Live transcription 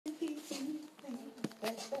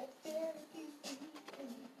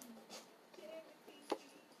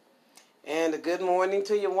And a good morning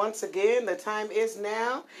to you once again. The time is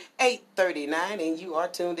now 8:39, and you are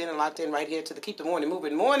tuned in and locked in right here to the Keep the Morning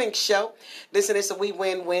Moving Morning Show. Listen, it's a We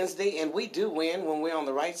Win Wednesday, and we do win when we're on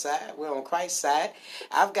the right side. We're on Christ's side.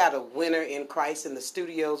 I've got a winner in Christ in the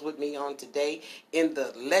studios with me on today in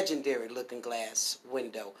the legendary looking glass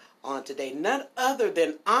window on today. None other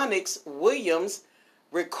than Onyx Williams,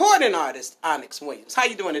 recording artist Onyx Williams. How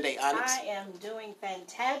you doing today, Onyx? I am doing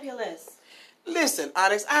fantabulous. Listen,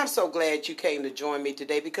 Onyx, I'm so glad you came to join me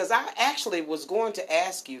today because I actually was going to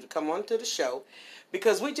ask you to come on to the show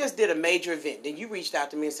because we just did a major event. And you reached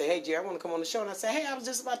out to me and said, hey, Jerry, I want to come on the show. And I said, hey, I was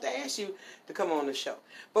just about to ask you to come on the show.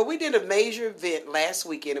 But we did a major event last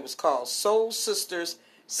weekend. It was called Soul Sisters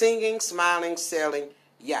Singing, Smiling, Selling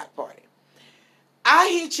Yacht Party. I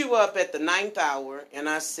hit you up at the 9th hour and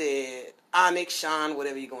I said, Onyx, Sean,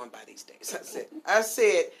 whatever you're going by these days. I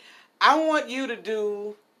said, I want you to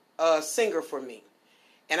do a singer for me.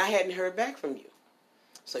 And I hadn't heard back from you.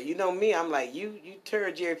 So you know me, I'm like, you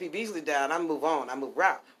turn Jerry P. Beasley down, I move on, I move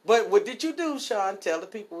around. But what did you do, Sean? Tell the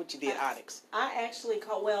people what you did, Onyx. I actually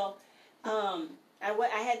called, I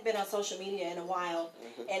hadn't been on social media in a while,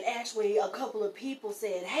 and actually a couple of people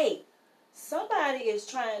said, hey, somebody is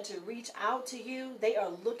trying to reach out to you. They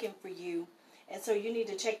are looking for you. And so you need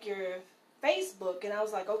to check your Facebook. And I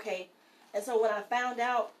was like, okay. And so when I found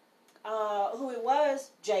out who it was,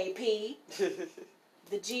 JP,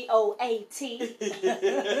 the GOAT.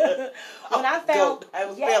 When I found,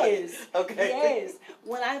 yes, okay, yes.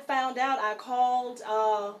 When I found out, I called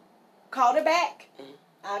her back.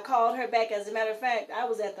 I called her back. As a matter of fact, I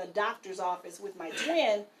was at the doctor's office with my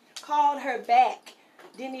twin. Called her back.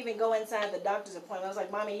 Didn't even go inside the doctor's appointment. I was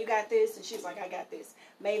like, Mommy, you got this? And she's like, I got this.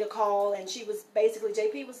 Made a call, and she was basically,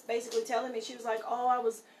 JP was basically telling me, she was like, oh, I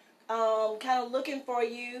was kind of looking for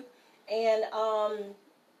you. And,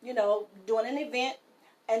 doing an event.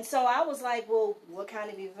 And so I was like, well, what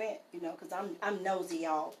kind of event? Because I'm nosy,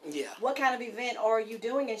 y'all. Yeah. What kind of event are you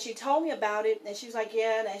doing? And she told me about it. And she was like,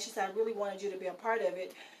 yeah. And she said, I really wanted you to be a part of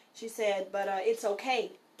it. She said, but it's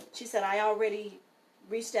okay. She said, I already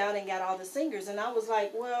reached out and got all the singers. And I was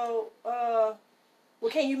like, well,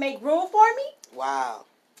 can you make room for me? Wow.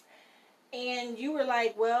 And you were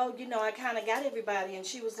like, well, I kind of got everybody. And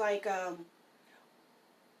she was like,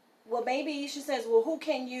 well, maybe, she says, well, who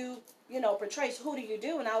can you, portray? Who do you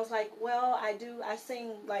do? And I was like, well, I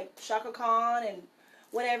sing like Shaka Khan and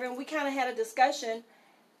whatever. And we kind of had a discussion.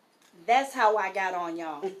 That's how I got on,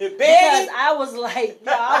 y'all. Because I was like,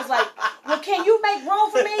 well, can you make room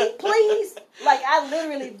for me, please? Like, I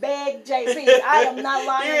literally begged JP. I am not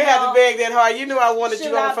lying. You didn't have to beg that hard. You knew I wanted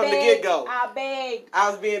you on from the get-go. I begged. I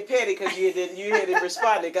was being petty because you hadn't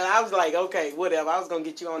responded. Because I was like, okay, whatever. I was going to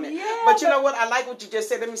get you on there. Yeah, but you know what? I like what you just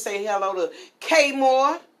said. Let me say hello to Kay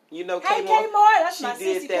Moore. You know Kay Moore? Kay Moore, that's my sissy.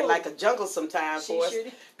 She did that like a jungle sometime for us. Sure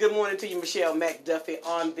did. Good morning to you, Michelle McDuffie,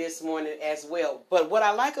 on this morning as well. But what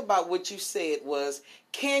I like about what you said was,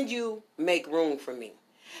 can you make room for me?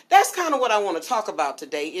 That's kind of what I want to talk about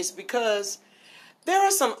today, is because there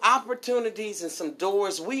are some opportunities and some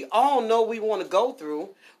doors we all know we want to go through.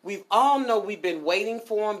 We all know we've been waiting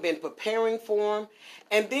for them, been preparing for them.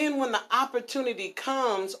 And then when the opportunity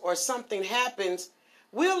comes or something happens,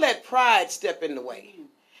 we'll let pride step in the way.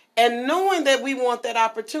 And knowing that we want that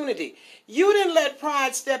opportunity, you didn't let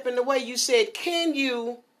pride step in the way. You said, can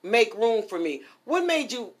you make room for me? What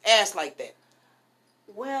made you ask like that?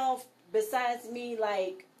 Well, besides me,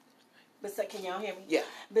 can y'all hear me? Yeah.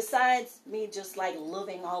 Besides me just like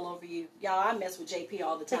loving all over you. Y'all, I mess with JP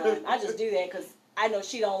all the time. I just do that because I know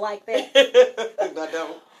she don't like that. I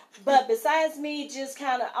don't. But besides me just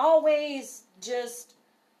kind of always just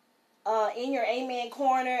in your amen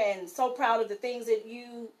corner and so proud of the things that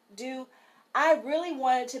you do, I really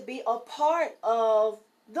wanted to be a part of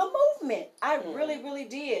the movement. I really, really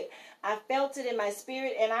did. I felt it in my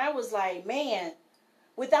spirit, and I was like, man,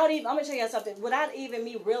 I'm going to tell you something, without even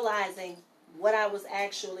me realizing what I was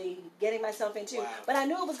actually getting myself into. Wow. But I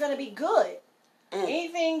knew it was going to be good.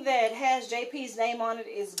 Anything that has JP's name on it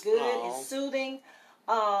is good, it's soothing,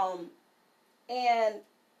 and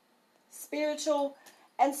spiritual.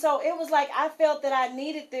 And so it was like I felt that I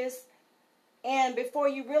needed this. And before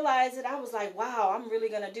you realize it, I was like, wow, I'm really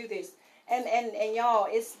going to do this. And y'all,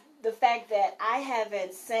 it's the fact that I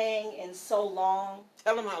haven't sang in so long.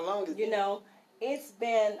 Tell them how long it's been. It's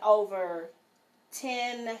been over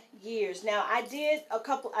 10 years. Now, I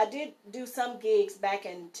did do some gigs back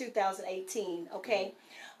in 2018, okay?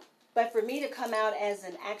 But for me to come out as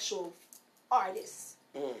an actual artist,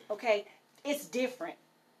 okay, it's different.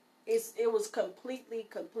 It was completely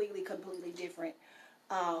different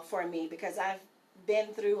for me because I've been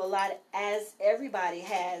through a lot, as everybody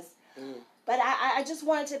has. But I just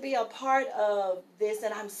wanted to be a part of this,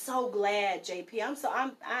 and I'm so glad, JP.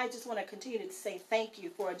 I just want to continue to say thank you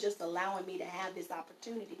for just allowing me to have this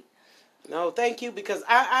opportunity. No, thank you, because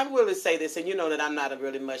I will say this, and you know that I'm not a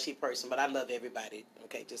really mushy person, but I love everybody.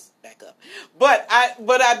 Okay, just back up. But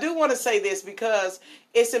I do want to say this, because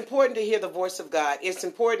it's important to hear the voice of God. It's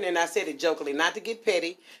important, and I said it jokingly, not to get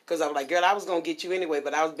petty, because I was like, girl, I was going to get you anyway,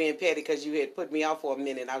 but I was being petty because you had put me out for a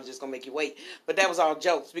minute, and I was just going to make you wait. But that was all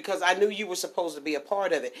jokes, because I knew you were supposed to be a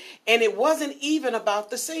part of it. And it wasn't even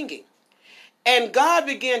about the singing. And God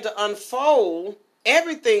began to unfold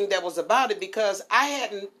everything that was about it, because I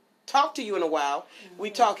hadn't talked to you in a while.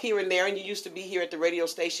 We talk here and there, and you used to be here at the radio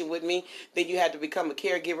station with me. Then you had to become a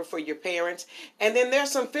caregiver for your parents. And then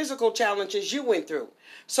there's some physical challenges you went through.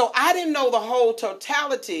 So I didn't know the whole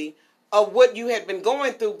totality of what you had been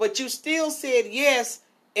going through, but you still said yes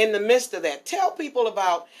in the midst of that. Tell people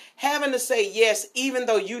about having to say yes, even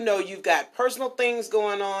though you know you've got personal things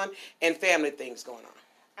going on and family things going on.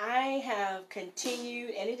 I have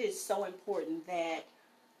continued, and it is so important that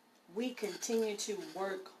we continue to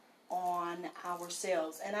work on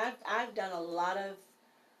ourselves. And I've done a lot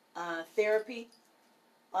of therapy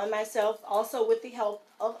on myself, also with the help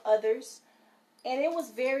of others. And it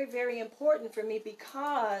was very, very important for me,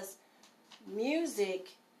 because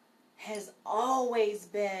music has always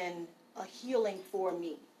been a healing for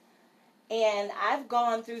me. And I've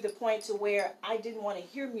gone through the point to where I didn't want to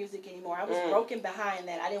hear music anymore. I was broken behind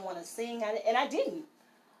that. I didn't want to sing, and I didn't.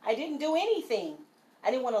 I didn't do anything. I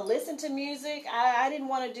didn't want to listen to music. I didn't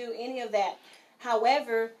want to do any of that.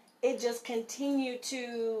 However, it just continued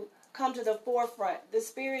to come to the forefront. The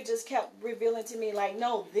Spirit just kept revealing to me, like,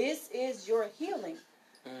 no, this is your healing.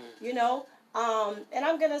 You know? And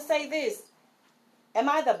I'm going to say this. Am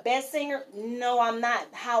I the best singer? No, I'm not.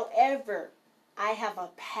 However, I have a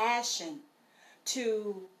passion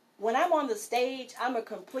to, when I'm on the stage, I'm a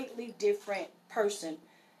completely different person.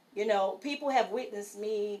 You know, people have witnessed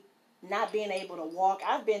me not being able to walk.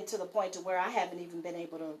 I've been to the point to where I haven't even been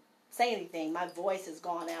able to say anything. My voice has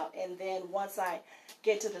gone out. And then once I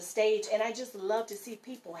get to the stage, and I just love to see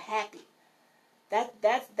people happy.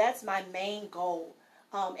 That's my main goal.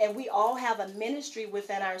 And we all have a ministry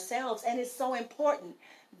within ourselves, and it's so important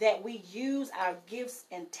that we use our gifts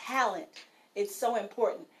and talent. It's so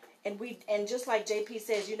important. And just like JP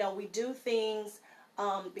says, you know, we do things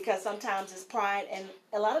because sometimes it's pride, and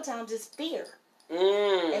a lot of times it's fear.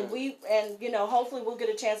 And you know, hopefully we'll get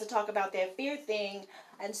a chance to talk about that fear thing.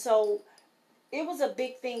 And so it was a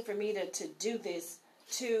big thing for me to do this,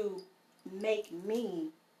 to make me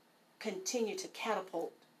continue to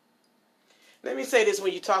catapult. Let me say this,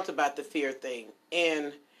 when you talked about the fear thing,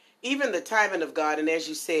 and even the timing of God, and as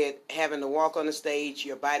you said, having to walk on the stage,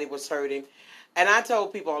 your body was hurting. And I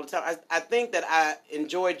told people all the time, I think that I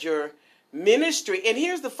enjoyed your ministry. And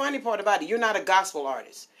here's the funny part about it. You're not a gospel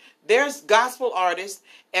artist. There's gospel artists,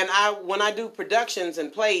 and when I do productions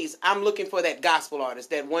and plays, I'm looking for that gospel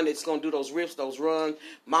artist, that one that's going to do those riffs, those runs.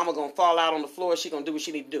 Mama going to fall out on the floor. She going to do what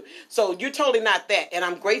she need to do. So you're totally not that, and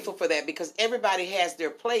I'm grateful for that, because everybody has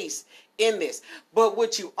their place in this. But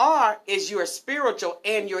what you are is you're spiritual,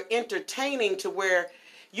 and you're entertaining, to where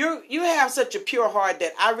you have such a pure heart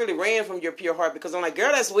that I really ran from your pure heart, because I'm like,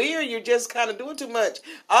 girl, that's weird. You're just kind of doing too much.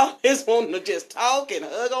 All this wanting to just talk and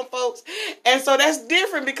hug on folks. And so that's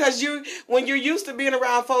different, because when you're used to being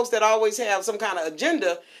around folks that always have some kind of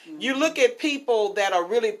agenda, you look at people that are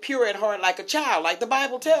really pure at heart, like a child, like the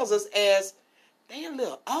Bible tells us, as they're a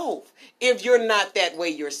little off if you're not that way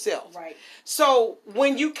yourself. Right. So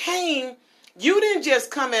when you came, you didn't just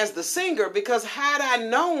come as the singer, because had I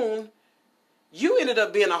known, you ended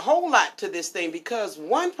up being a whole lot to this thing, because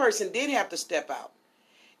one person did have to step out,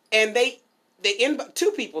 and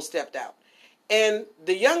two people stepped out. And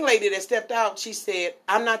the young lady that stepped out, she said,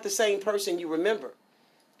 I'm not the same person you remember,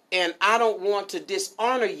 and I don't want to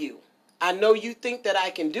dishonor you. I know you think that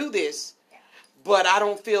I can do this, but I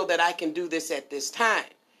don't feel that I can do this at this time.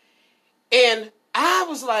 And I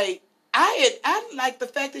was like, I like the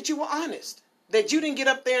fact that you were honest. That you didn't get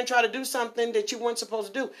up there and try to do something that you weren't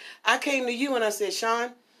supposed to do. I came to you and I said,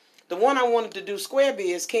 Sean, the one I wanted to do square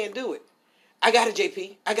biz can't do it. I got it,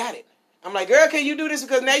 JP. I got it. I'm like, girl, can you do this?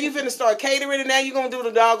 Because now you finna start catering, and now you're going to do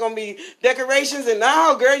the dog going to be decorations. And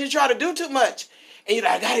no, girl, you try to do too much. And you're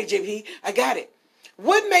like, I got it, JP. I got it.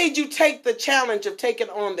 What made you take the challenge of taking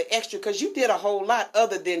on the extra? Because you did a whole lot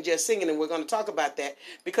other than just singing, and we're going to talk about that.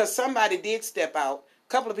 Because somebody did step out.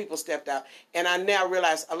 Couple of people stepped out, and I now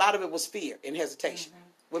realize a lot of it was fear and hesitation.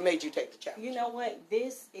 What made you take the challenge? You know what?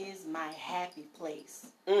 This is my happy place.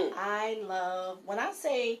 When I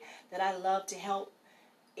say that I love to help,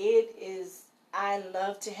 I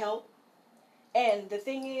love to help, And the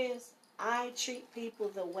thing is, I treat people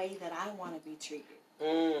the way that I want to be treated.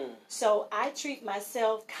 So I treat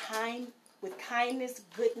myself with kindness,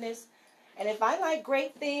 goodness. And if I like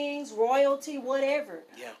great things, royalty, whatever,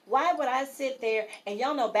 why would I sit there? And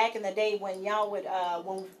y'all know back in the day when y'all would,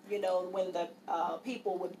 when the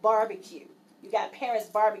people would barbecue, you got parents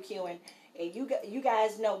barbecuing, and you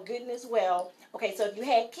guys know goodness well. Okay, so if you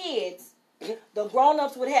had kids, the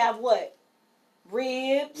grown-ups would have what?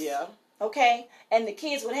 Ribs. Yeah. Okay, and the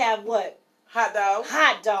kids would have what? Hot dogs.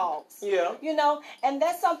 Hot dogs. Yeah. And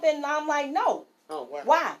that's something I'm like, no. Oh,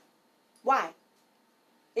 wow. Why?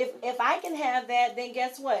 If I can have that, then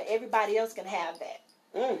guess what? Everybody else can have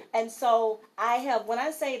that. And so when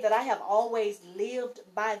I say that I have always lived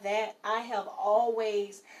by that, I have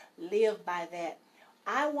always lived by that.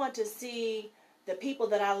 I want to see the people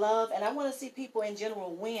that I love, and I want to see people in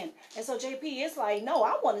general win. And so, JP, it's like, no,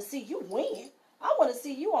 I want to see you win. I want to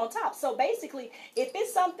see you on top. So basically, if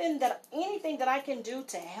it's anything that I can do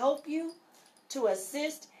to help you, to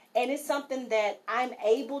assist, and it's something that I'm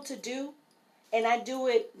able to do, and I do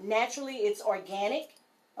it naturally, it's organic,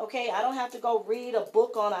 okay? I don't have to go read a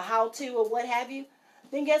book on a how-to or what have you.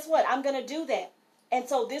 Then guess what? I'm going to do that. And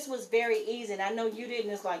so this was very easy. And I know you didn't.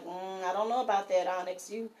 It's like, I don't know about that, Onyx.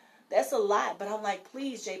 That's a lot. But I'm like,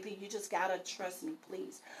 please, JP, you just got to trust me,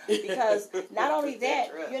 please. Because not only that,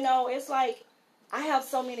 it's like I have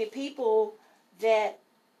so many people that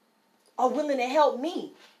are willing to help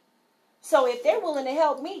me. So if they're willing to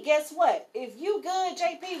help me, guess what? If you good,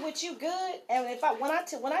 JP, with you good, and when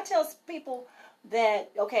I tell people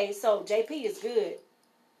that, okay, so JP is good,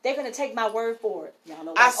 they're gonna take my word for it. Y'all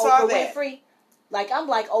know, like I saw Oprah that. Winfrey, like I'm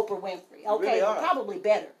like Oprah Winfrey. Okay, really probably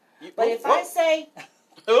better. But if I say,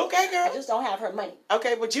 okay, girl, I just don't have her money.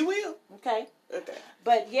 Okay, but you will. Okay.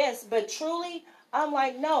 But yes, but truly, I'm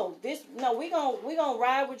like, we gonna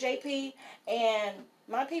ride with JP, and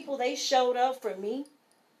my people, they showed up for me.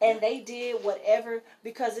 And they did whatever,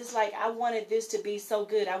 because it's like I wanted this to be so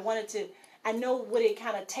good. I know what it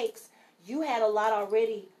kind of takes. You had a lot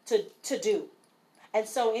already to do. And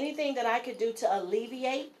so anything that I could do to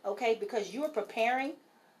alleviate, okay, because you are preparing,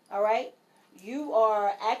 all right? You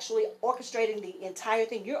are actually orchestrating the entire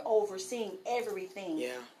thing. You're overseeing everything.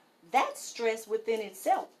 Yeah. That's stress within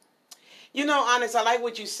itself. Onyx, I like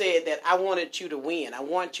what you said, that I wanted you to win. I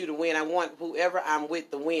want you to win. I want whoever I'm with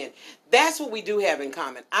to win. That's what we do have in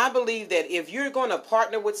common. I believe that if you're going to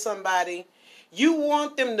partner with somebody, you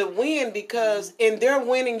want them to win, because in their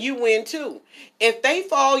winning, you win too. If they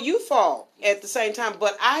fall, you fall at the same time.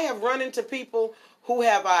 But I have run into people who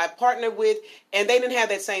I partnered with, and they didn't have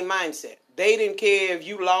that same mindset. They didn't care if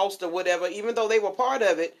you lost or whatever, even though they were part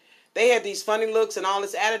of it. They had these funny looks and all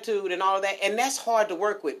this attitude and all of that. And that's hard to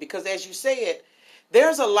work with, because as you said,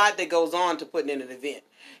 there's a lot that goes on to putting in an event.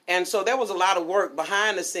 And so there was a lot of work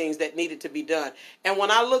behind the scenes that needed to be done. And when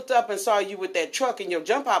I looked up and saw you with that truck and your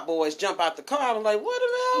jump out boys jump out the car, I was like, where the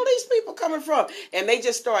hell are these people coming from? And they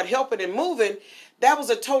just started helping and moving. That was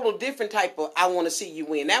a total different type of, I want to see you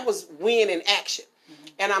win. That was win in action.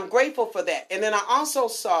 And I'm grateful for that. And then I also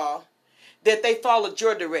saw that they followed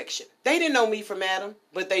your direction. They didn't know me from Adam,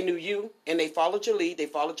 but they knew you, and they followed your lead. They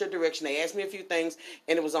followed your direction. They asked me a few things,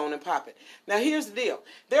 and it was on and popping. Now, here's the deal.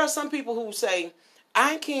 There are some people who say,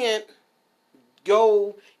 I can't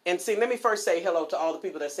go and sing. Let me first say hello to all the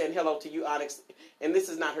people that are saying hello to you, Onyx. And this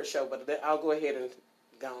is not her show, but I'll go ahead and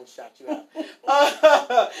go and shout you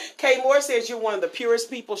out. Kay Moore says you're one of the purest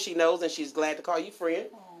people she knows, and she's glad to call you friend.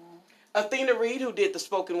 Athena Reed, who did the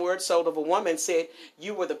spoken word Soul of a Woman, said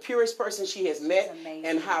you were the purest person she has met,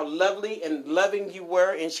 and how lovely and loving you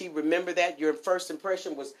were, and she remembered that. Your first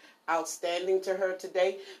impression was outstanding to her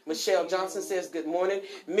today. Michelle Johnson says good morning.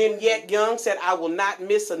 Minyette Young said, I will not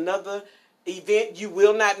miss another event. You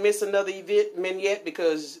will not miss another event, Minyette,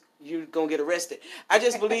 because you're going to get arrested. I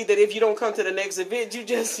just believe that if you don't come to the next event, you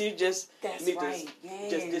just need to just disconnect.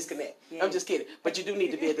 Yes. I'm just kidding. But you do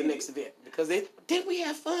need to be at the next event, because didn't we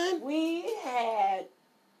have fun? We had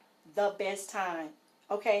the best time.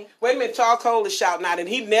 Okay. Wait a minute, Charles Cole is shouting out, and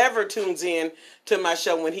he never tunes in to my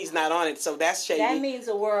show when he's not on it, so that's shady. That means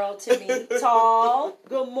the world to me. Tall,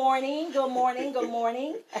 good morning, good morning, good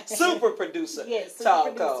morning. Super producer. Yes, super Tall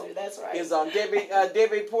producer, Cole that's right. Is on.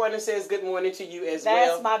 Debbie Porter says good morning to you as well.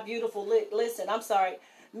 That's my beautiful, listen, I'm sorry.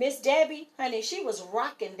 Miss Debbie, honey, she was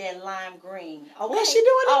rocking that lime green. Okay? What's she doing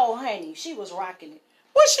it? Oh, honey, she was rocking it.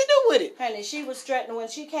 What's she do with it? Honey, she was strutting when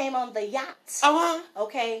she came on the yacht. Uh-huh.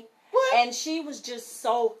 Okay? What? And she was just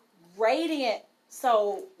so radiant.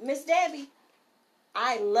 So, Miss Debbie,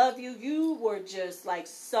 I love you. You were just like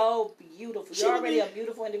so beautiful. You're already a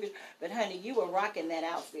beautiful individual. But honey, you were rocking that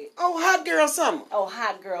outfit. Oh, hot girl summer. Oh,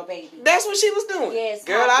 hot girl, baby. That's what she was doing. Yes,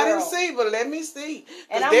 girl, hot I girl. didn't see, but let me see.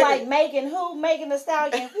 And I'm like, Megan who? Megan Thee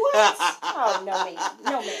Stallion. What? Oh, no, man.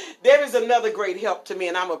 No, man. There is another great help to me,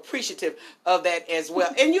 and I'm appreciative of that as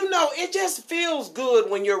well. And you know, it just feels good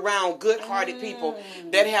when you're around good-hearted people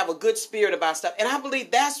that have a good spirit about stuff. And I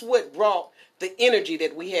believe that's what brought the energy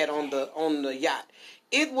that we had on the yacht.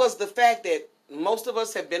 It was the fact that most of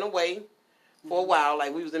us had been away for a while,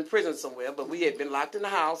 like we was in prison somewhere, but we had been locked in the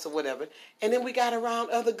house or whatever. And then we got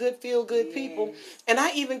around other good, feel-good people. And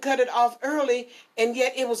I even cut it off early, and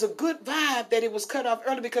yet it was a good vibe that it was cut off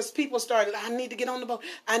early because people started, I need to get on the boat.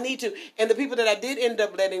 I need to. And the people that I did end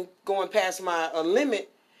up letting going past my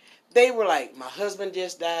limit, they were like, my husband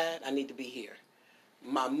just died, I need to be here.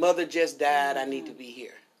 My mother just died, I need to be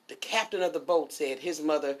here. The captain of the boat said his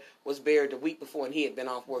mother was buried the week before and he had been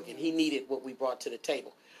off work and he needed what we brought to the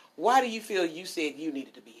table. Why do you feel you said you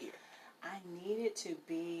needed to be here? I needed to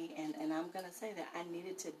be, and I'm going to say that, I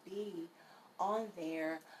needed to be on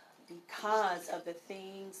there because of the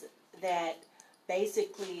things that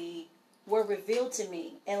basically were revealed to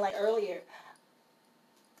me. And like earlier,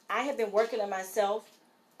 I have been working on myself,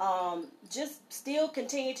 just still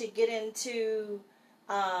continue to get into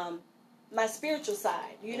my spiritual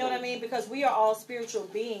side. You know what I mean? Because we are all spiritual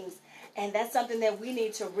beings. And that's something that we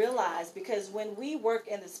need to realize. Because when we work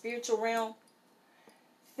in the spiritual realm,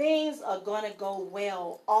 things are going to go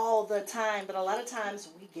well all the time. But a lot of times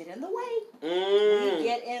we get in the way. We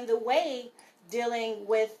get in the way dealing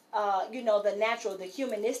with, the natural, the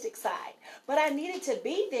humanistic side. But I needed to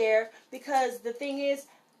be there because the thing is,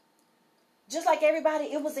 just like everybody,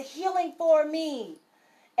 it was a healing for me.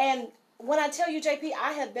 And when I tell you, JP,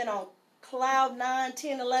 I have been on cloud 9,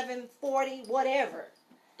 10, 11, 40, whatever.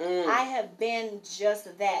 I have been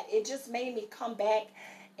just that. It just made me come back,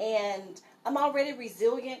 and I'm already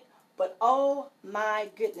resilient, but oh my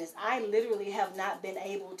goodness, I literally have not been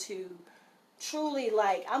able to truly,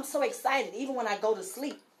 I'm so excited, even when I go to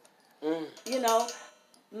sleep.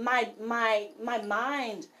 My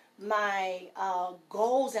mind, my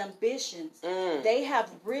goals, ambitions, they have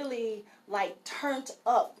really, turned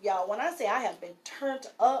up. Y'all, when I say I have been turned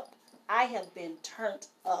up, I have been turned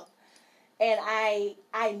up. And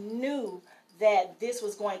I knew that this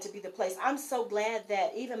was going to be the place. I'm so glad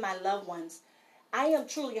that even my loved ones, I am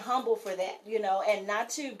truly humble for that, and not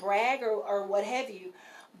to brag or what have you,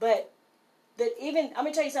 but that even, I'm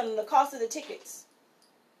going to tell you something, the cost of the tickets,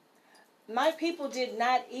 my people did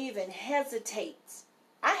not even hesitate.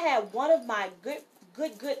 I had one of my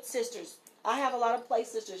good sisters. I have a lot of play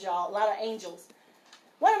sisters, y'all, a lot of angels.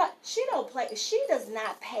 She does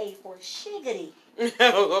not pay for shiggity.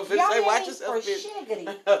 Watch yourself. For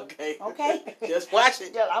shiggity. Okay. Just watch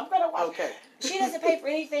it. Yeah, I'm going to watch. Okay. She doesn't pay for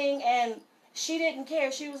anything, and she didn't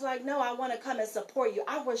care. She was like, no, I want to come and support you.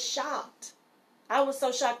 I was shocked. I was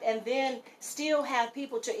so shocked. And then still have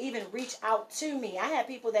people to even reach out to me. I had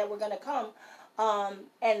people that were going to come,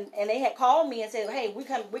 and they had called me and said, hey,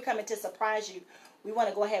 we're coming to surprise you. We want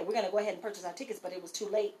to go ahead. We're going to go ahead and purchase our tickets, but it was too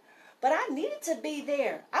late. But I needed to be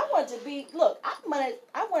there. I wanted to be,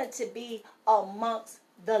 I wanted to be amongst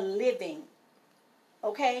the living.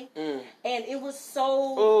 Okay? And it was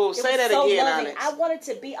so, oh, say that so again, loving. Onyx. I wanted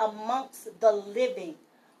to be amongst the living.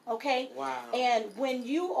 Okay? Wow. And when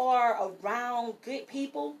you are around good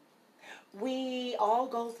people, we all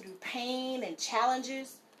go through pain and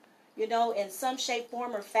challenges, in some shape,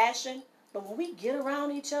 form, or fashion. But when we get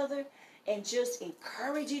around each other and just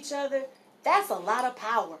encourage each other, that's a lot of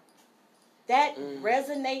power. That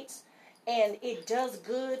resonates, and it does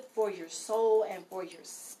good for your soul and for your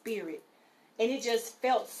spirit. And it just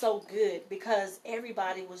felt so good because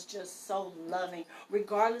everybody was just so loving,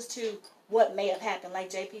 regardless to what may have happened. Like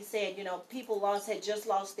JP said, people had just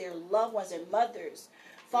lost their loved ones, their mothers,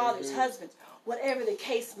 fathers, husbands, whatever the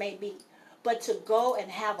case may be. But to go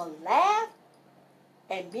and have a laugh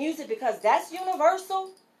and music, because that's universal,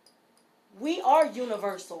 we are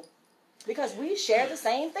universal because we share the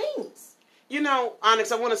same things.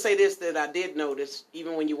 Onyx, I want to say this that I did notice,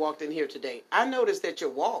 even when you walked in here today. I noticed that your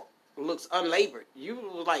walk looks unlabored. You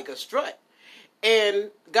look like a strut.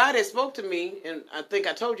 And God had spoke to me, and I think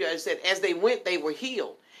I told you, I said, as they went, they were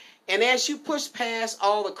healed. And as you push past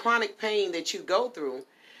all the chronic pain that you go through,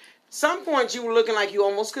 some points you were looking like you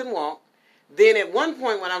almost couldn't walk. Then at one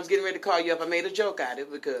point when I was getting ready to call you up, I made a joke out of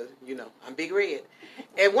it because, you know, I'm Big Red.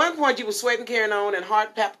 At one point you were sweating, carrying on, and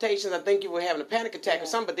heart palpitations. I think you were having a panic attack or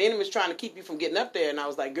something, but the enemy was trying to keep you from getting up there. And I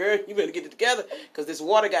was like, girl, you better get it together because this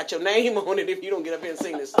water got your name on it if you don't get up here and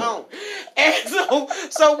sing this song. And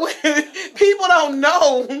so when people don't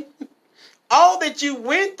know all that you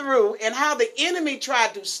went through and how the enemy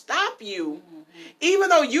tried to stop you, even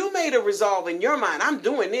though you made a resolve in your mind, I'm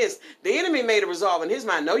doing this, the enemy made a resolve in his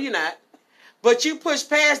mind, no you're not. But you pushed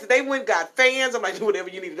past it. They went and got fans. I'm like, do whatever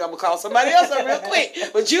you need to do. I'm going to call somebody else up real quick.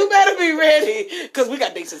 But you better be ready because we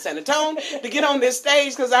got dates in San Antonio to get on this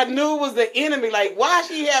stage because I knew it was the enemy. Like, why is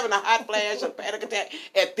she having a hot flash or panic attack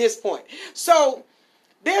at this point? So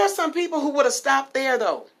there are some people who would have stopped there,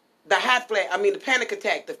 though. The hot flash, the panic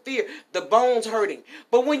attack, the fear, the bones hurting.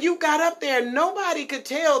 But when you got up there, nobody could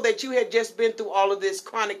tell that you had just been through all of this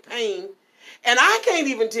chronic pain. And I can't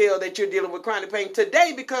even tell that you're dealing with chronic pain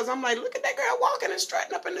today because I'm like, look at that girl walking and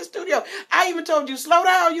strutting up in the studio. I even told you, slow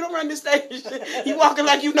down. You don't run this stage. You walking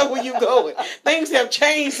like you know where you're going. Things have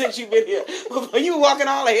changed since you've been here. You were walking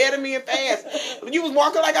all ahead of me and fast. You was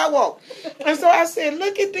walking like I walk. And so I said,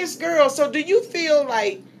 look at this girl. So do you feel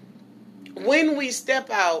like when we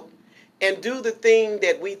step out and do the thing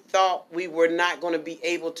that we thought we were not going to be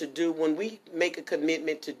able to do, when we make a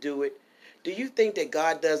commitment to do it, do you think that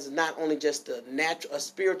God does not only just a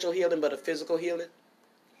spiritual healing, but a physical healing?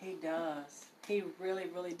 He does. He really,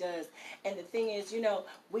 really does. And the thing is,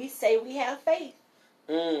 we say we have faith.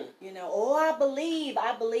 I believe.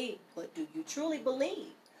 But do you truly believe?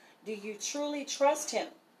 Do you truly trust him?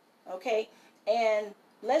 Okay? And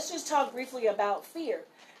let's just talk briefly about fear.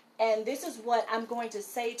 And this is what I'm going to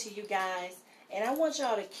say to you guys. And I want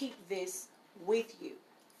y'all to keep this with you.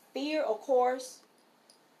 Fear, of course,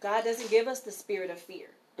 God doesn't give us the spirit of fear.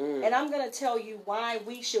 And I'm going to tell you why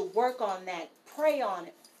we should work on that. Pray on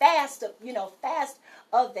it. Fast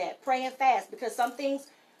of that. Pray and fast. Because some things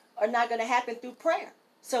are not going to happen through prayer.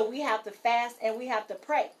 So we have to fast and we have to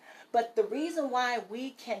pray. But the reason why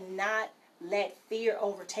we cannot let fear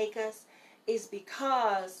overtake us is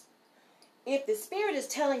because if the spirit is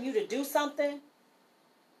telling you to do something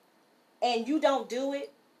and you don't do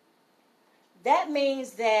it, that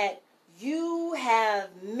means that you have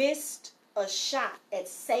missed a shot at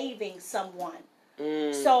saving someone.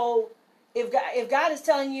 So if God is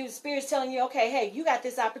telling you, the Spirit's telling you, okay, hey, you got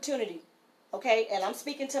this opportunity. Okay, and I'm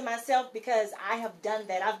speaking to myself because I have done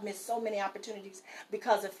that. I've missed so many opportunities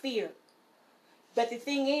because of fear. But the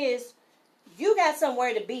thing is, you got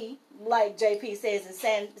somewhere to be, like JP says in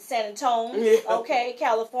San Antonio, okay,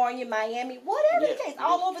 California, Miami, whatever the case,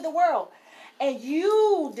 all over the world. And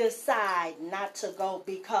you decide not to go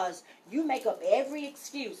because you make up every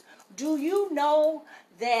excuse. Do you know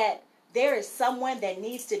that there is someone that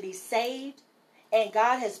needs to be saved? And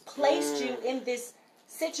God has placed you in this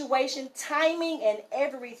situation, timing and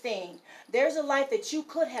everything. There's a life that you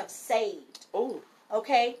could have saved.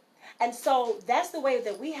 Okay? And so that's the way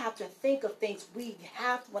that we have to think of things.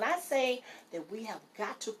 When I say that we have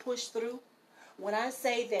got to push through, when I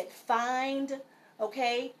say that find,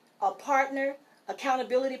 okay, a partner,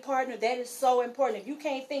 accountability partner, that is so important. If you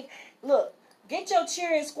can't think, look, get your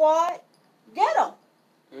cheering squad, get them.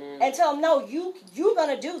 And tell them, no, you're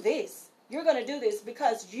going to do this. You're going to do this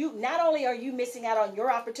because you not only are you missing out on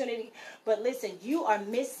your opportunity, but listen, you are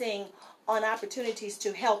missing on opportunities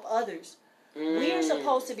to help others. We are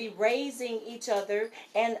supposed to be raising each other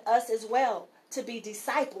and us as well to be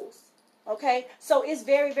disciples. Okay? So it's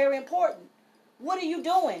very, very important. What are you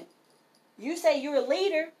doing? You say you're a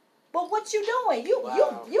leader, but what you doing?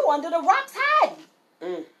 You under the rocks hiding.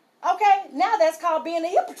 Okay? Now that's called being a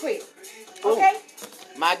hypocrite. Okay?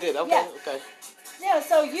 My good. Okay. Yeah. Okay. Yeah,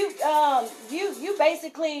 so you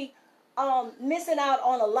basically missing out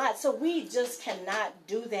on a lot. So we just cannot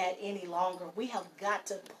do that any longer. We have got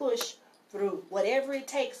to push through. Whatever it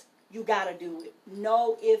takes, you got to do it.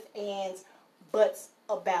 No ifs, ands, buts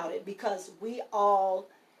about it. Because we all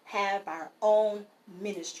have our own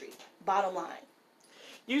ministry. Bottom line.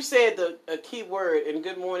 You said a key word, and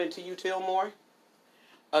good morning to you, Tillmore.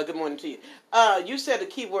 Good morning to you. You said a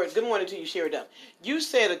key word. Good morning to you, Sherry Dunn. You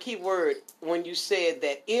said a key word when you said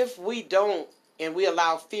that if we don't and we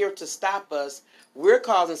allow fear to stop us, we're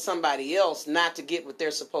causing somebody else not to get what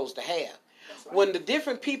they're supposed to have. Right. When the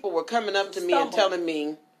different people were coming up to me and telling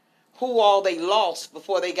me who all they lost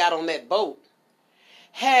before they got on that boat,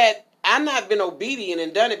 had I not been obedient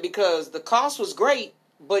and done it because the cost was great,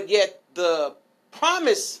 but yet the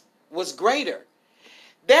promise was greater,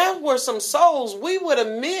 there were some souls we would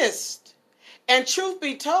have missed. And truth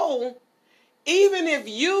be told, even if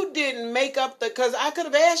you didn't make up because I could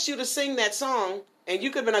have asked you to sing that song, And you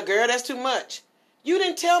could have been a girl, that's too much. You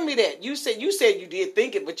didn't tell me that. You said you did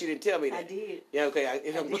think it, but you didn't tell me that. I did. Yeah,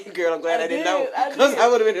 okay. Girl, I'm glad I didn't know. I Because did. I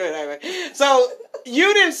would have been doing that. Right? So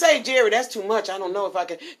you didn't say, Jerry, that's too much. I don't know if I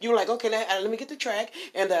can. You were like, okay, let me get the track.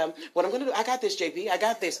 And what I'm going to do, I got this, JP. I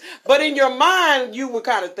got this. But in your mind, you were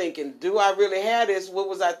kind of thinking, do I really have this? What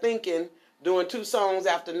was I thinking doing 2 songs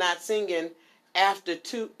after not singing after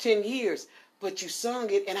 10 years? But you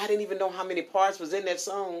sung it, and I didn't even know how many parts was in that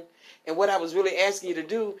song and what I was really asking you to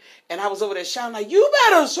do. And I was over there shouting like, you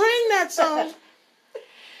better sing that song.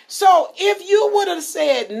 So if you would have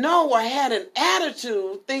said no or had an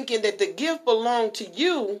attitude thinking that the gift belonged to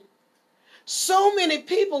you, so many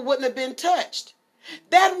people wouldn't have been touched.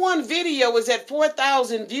 That one video was at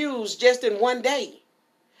 4,000 views just in one day.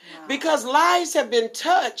 Wow. Because lives have been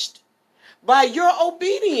touched by your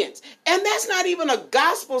obedience. And that's not even a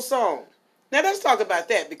gospel song. Now, let's talk about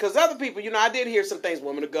that, because other people, I did hear some things.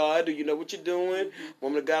 Woman of God, do you know what you're doing? Mm-hmm.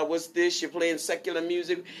 Woman of God, what's this? You're playing secular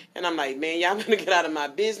music. And I'm like, man, y'all going to get out of my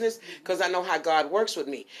business, because I know how God works with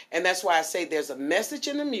me. And that's why I say there's a message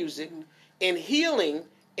in the music, in healing,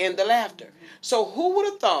 in the laughter. So who would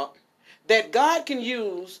have thought that God can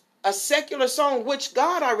use a secular song, which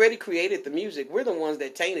God already created the music. We're the ones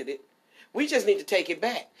that tainted it. We just need to take it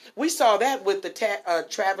back. We saw that with the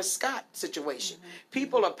Travis Scott situation. Mm-hmm.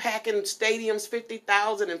 People are packing stadiums,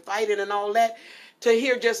 50,000 and fighting and all that to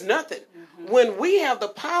hear just nothing. Mm-hmm. When we have the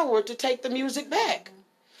power to take the music back. Mm-hmm.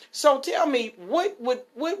 So tell me, what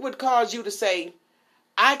would cause you to say,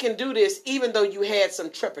 I can do this, even though you had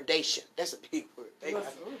some trepidation? That's a big word.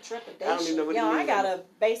 Trepidation. I don't even know what it means. I gotta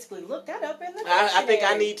basically look that up in the dictionary. I think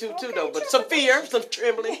I need to too, though. But some fear, some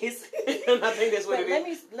trembling. I think that's what it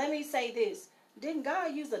is. Let me say this. Didn't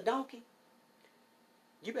God use a donkey?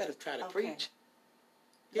 You better try to preach.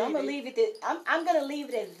 So I'm gonna leave it. I'm gonna leave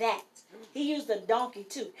it at that. He used a donkey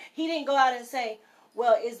too. He didn't go out and say,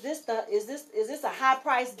 "Well, is this a high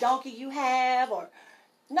priced donkey you have?" Or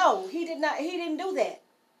no, he did not. He didn't do that.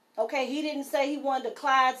 Okay, he didn't say he wanted a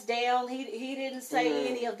Clydesdale. He didn't say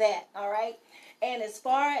any of that. All right. And as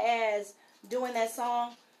far as doing that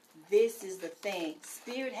song, this is the thing.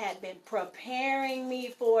 Spirit had been preparing me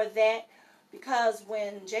for that, because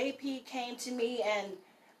when JP came to me and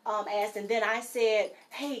asked, and then I said,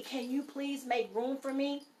 "Hey, can you please make room for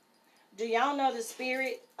me?" Do y'all know the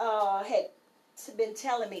Spirit had been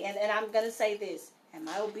telling me, and I'm gonna say this: am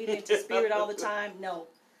I obedient to Spirit all the time? No.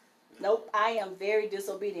 Nope, I am very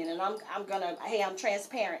disobedient, and I'm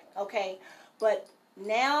transparent, okay? But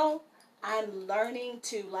now I'm learning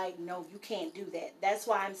to, no, you can't do that. That's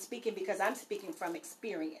why I'm speaking, because I'm speaking from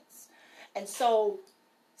experience. And so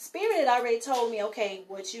Spirit had already told me, okay,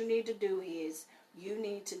 what you need to do is you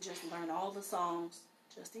need to just learn all the songs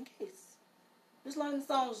just in case. Just learn the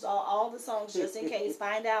songs, all the songs just in case.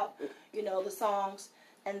 Find out, the songs,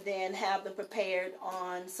 and then have them prepared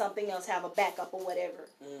on something else, have a backup or whatever.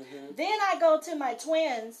 Mm-hmm. Then I go to my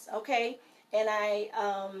twins, okay, and I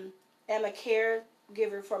am a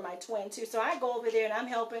caregiver for my twin too. So I go over there and I'm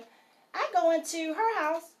helping. I go into her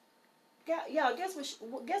house. Y'all, guess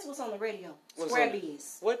what's on the radio? Square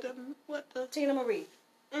Bees. What the? Tina Marie.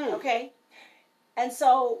 Okay, and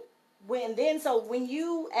so when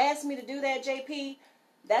you asked me to do that, JP,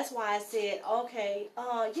 that's why I said, okay,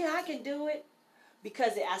 yeah, I can do it.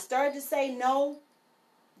 Because I started to say no,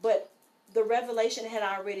 but the revelation had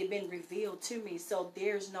already been revealed to me, so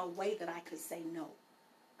there's no way that I could say no.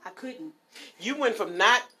 I couldn't. You went from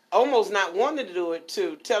almost not wanting to do it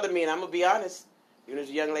to telling me, and I'm going to be honest, as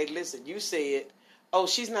a young lady, listen, you said, oh,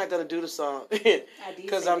 she's not going to do the song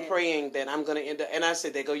because I'm praying that I'm going to end up. And I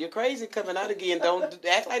said, they go, you're crazy coming out again. Don't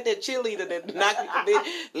act like that cheerleader that knock your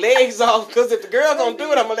legs off, because if the girl going to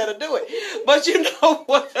do it, I'm going to let her do it. But you know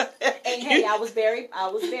what? And hey, I was very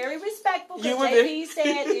respectful, because JP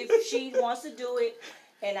said if she wants to do it,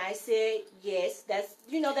 and I said, yes,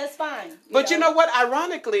 that's fine. But you know what?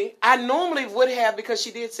 Ironically, I normally would have, because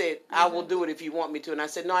she did say, I will do it if you want me to. And I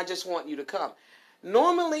said, no, I just want you to come.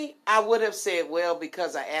 Normally, I would have said, well,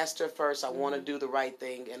 because I asked her first, I want to do the right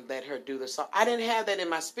thing and let her do the song. I didn't have that in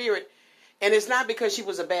my spirit. And it's not because she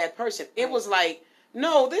was a bad person. It was like,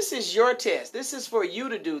 no, this is your test. This is for you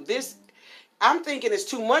to do. This, I'm thinking it's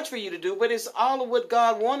too much for you to do, but it's all of what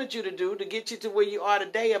God wanted you to do to get you to where you are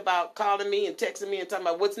today, about calling me and texting me and talking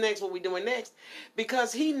about what's next, what we doing next.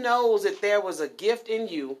 Because he knows that there was a gift in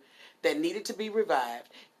you that needed to be revived.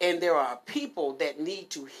 And there are people that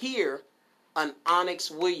need to hear an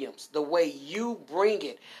Onyx Williams, the way you bring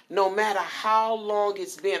it, no matter how long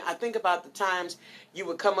it's been. I think about the times you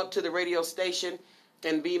would come up to the radio station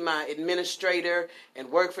and be my administrator and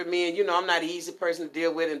work for me. And, you know, I'm not an easy person to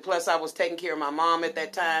deal with. And plus, I was taking care of my mom at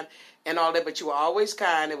that time and all that. But you were always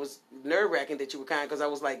kind. It was nerve-wracking that you were kind because I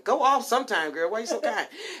was like, go off sometime, girl. Why are you so kind?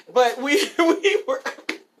 But we were...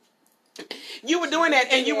 You were doing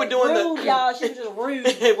that, and you were doing rude, y'all. She was just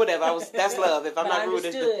rude. Whatever. That's love. If I'm not rude,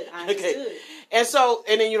 I understood.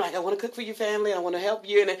 And then you're like, I want to cook for your family. I want to help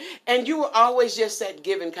you, and you were always just that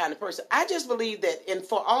giving kind of person. I just believe that, and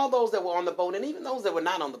for all those that were on the boat, and even those that were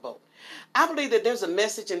not on the boat, I believe that there's a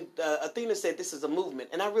message. And Athena said this is a movement,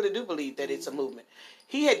 and I really do believe that it's a movement.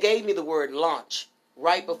 He had gave me the word launch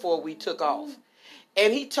right before we took off,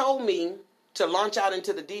 and he told me to launch out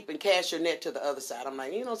into the deep and cast your net to the other side. I'm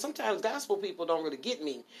like, you know, sometimes gospel people don't really get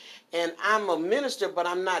me. And I'm a minister, but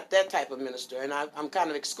I'm not that type of minister. And I'm kind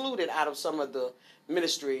of excluded out of some of the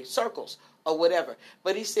ministry circles or whatever.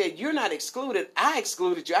 But he said, you're not excluded. I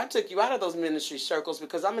excluded you. I took you out of those ministry circles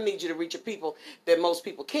because I'm going to need you to reach a people that most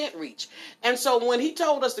people can't reach. And so when he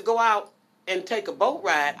told us to go out and take a boat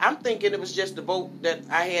ride, I'm thinking it was just the boat that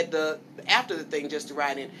I had after the thing just to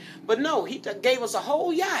ride in. But no, he gave us a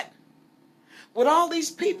whole yacht with all these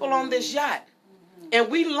people on this yacht. And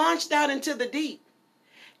we launched out into the deep.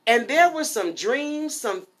 And there were some dreams,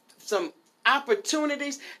 some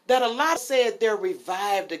opportunities that a lot said they're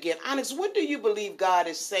revived again. Onyx, what do you believe God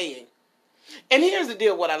is saying? And here's the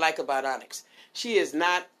deal, what I like about Onyx. She is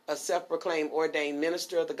not a self-proclaimed ordained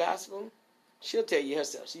minister of the gospel. She'll tell you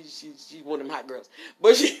herself. She's one of them hot girls.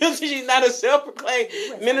 But she's not a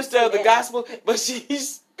self-proclaimed minister of the gospel, but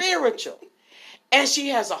she's spiritual. And she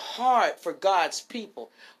has a heart for God's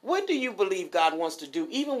people. What do you believe God wants to do,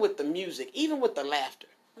 even with the music, even with the laughter?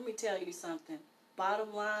 Let me tell you something.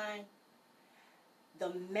 Bottom line,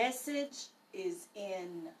 the message is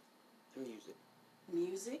in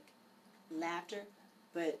music, laughter,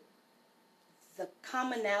 but the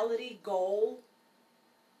commonality goal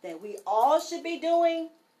that we all should be doing,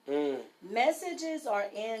 messages are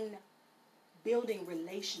in building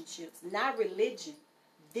relationships, not religion.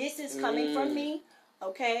 This is coming from me,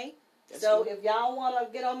 okay? That's so if y'all want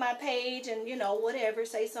to get on my page and, you know, whatever,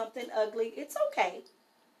 say something ugly, it's okay.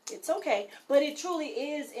 It's okay. But it truly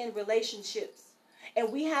is in relationships.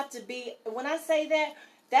 And we have to be, when I say that,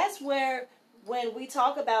 that's where, when we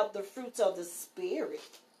talk about the fruits of the Spirit,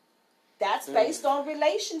 that's based on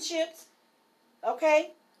relationships,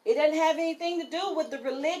 okay? It doesn't have anything to do with the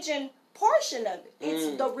religion portion of it.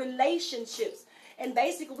 It's the relationships. And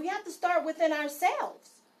basically, we have to start within ourselves.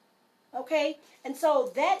 Okay? And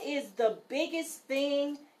so that is the biggest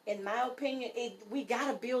thing, in my opinion. We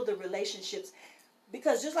got to build the relationships.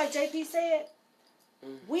 Because just like JP said,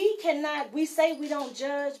 we say we don't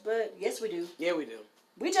judge, but yes, we do. Yeah, we do.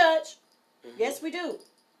 We judge. Yes, we do.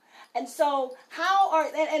 And so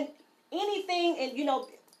and anything, and you know,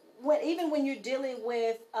 even when you're dealing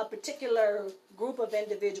with a particular group of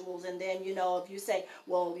individuals, and then, you know, if you say,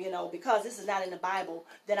 well, you know, because this is not in the Bible,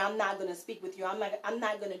 then I'm not going to speak with you. I'm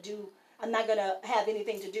not going to have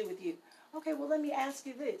anything to do with you. Okay, well, let me ask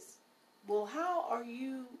you this. Well, how are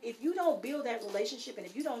you, if you don't build that relationship, and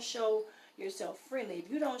if you don't show yourself friendly,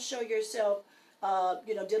 if you don't show yourself,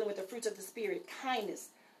 you know, dealing with the fruits of the Spirit, kindness,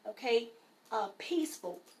 okay,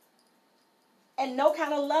 peaceful, and no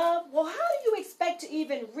kind of love, well, how do you expect to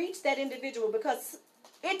even reach that individual? Because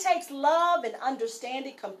it takes love and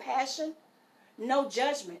understanding, compassion, no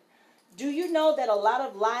judgment. Do you know that a lot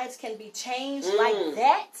of lives can be changed like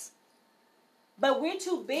that? But we're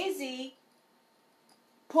too busy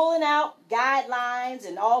pulling out guidelines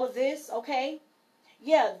and all of this, okay?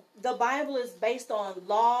 Yeah, the Bible is based on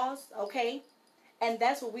laws, okay? And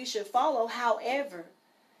that's what we should follow. However,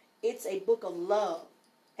 it's a book of love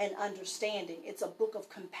and understanding. It's a book of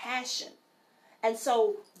compassion. And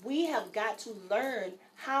so we have got to learn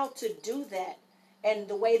how to do that. And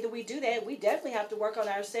the way that we do that, we definitely have to work on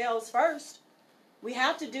ourselves first. We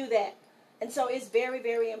have to do that. And so it's very,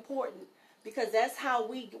 very important, because that's how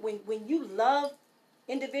when you love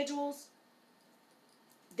individuals,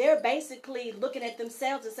 they're basically looking at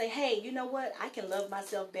themselves and say, hey, you know what? I can love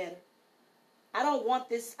myself better. I don't want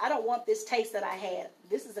this taste that I had.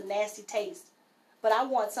 This is a nasty taste. But I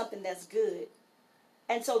want something that's good.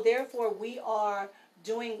 And so therefore we are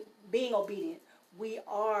being obedient. We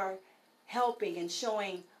are helping and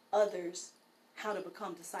showing others how to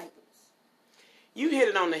become disciples. You hit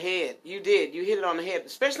it on the head. You did. You hit it on the head,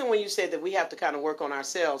 especially when you said that we have to kind of work on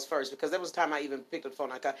ourselves first, because there was a time I even picked up the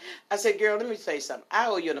phone. I said, girl, let me say something. I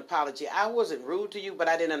owe you an apology. I wasn't rude to you, but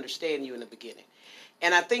I didn't understand you in the beginning.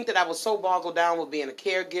 And I think that I was so boggled down with being a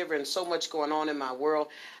caregiver and so much going on in my world.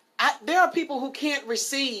 There are people who can't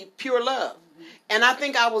receive pure love. And I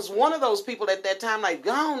think I was one of those people at that time, like,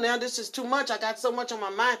 oh, now this is too much. I got so much on my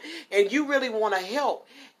mind. And you really want to help.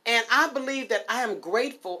 And I believe that I am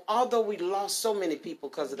grateful, although we lost so many people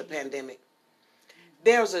because of the pandemic.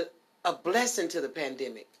 There's a blessing to the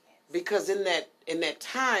pandemic. Because in that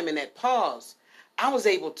time, in that pause, I was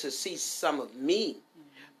able to see some of me.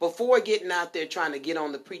 Before getting out there trying to get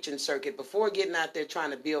on the preaching circuit, before getting out there trying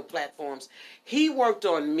to build platforms, he worked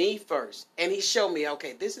on me first. And he showed me,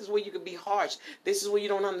 okay, this is where you can be harsh. This is where you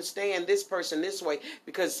don't understand this person this way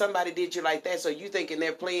because somebody did you like that, so you thinking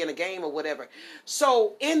they're playing a game or whatever.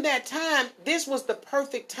 So in that time, this was the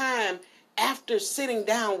perfect time after sitting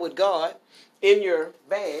down with God in your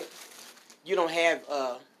bag. You don't have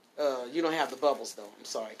the bubbles, though. I'm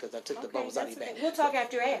sorry, because I took the bubbles out of your bag. We'll talk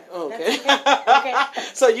after air. Okay. Okay.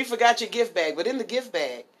 So you forgot your gift bag. But in the gift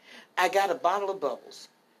bag, I got a bottle of bubbles.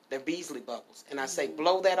 They're Beasley bubbles. And I say,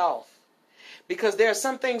 blow that off. Because there are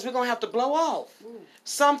some things we're going to have to blow off.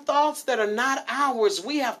 Some thoughts that are not ours,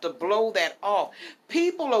 we have to blow that off.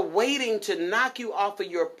 People are waiting to knock you off of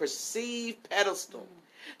your perceived pedestal.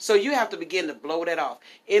 So you have to begin to blow that off.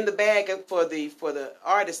 In the bag for the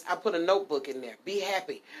artist, I put a notebook in there. Be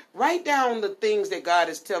happy. Write down the things that God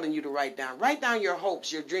is telling you to write down. Write down your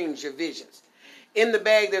hopes, your dreams, your visions. In the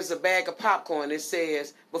bag, there's a bag of popcorn. It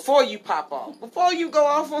says, before you pop off, before you go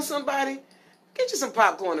off on somebody, get you some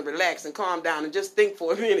popcorn and relax and calm down and just think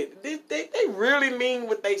for a minute. They really mean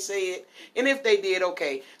what they said. And if they did,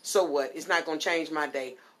 okay, so what? It's not going to change my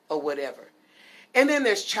day or whatever. And then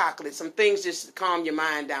there's chocolate, some things just to calm your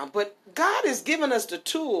mind down. But God has given us the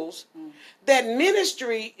tools that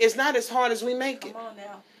ministry is not as hard as we make it. Come on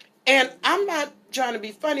now. And I'm not trying to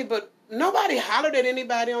be funny, but nobody hollered at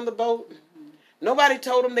anybody on the boat. Nobody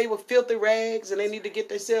told them they were filthy rags and they need to get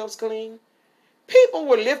themselves clean. People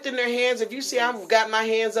were lifting their hands. If you see, I've got my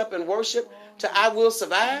hands up in worship to I Will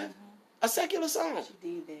Survive, a secular song. She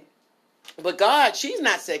did that. But God, she's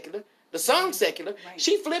not secular. The song's secular. Right.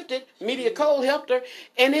 She flipped it. Media Cole helped her.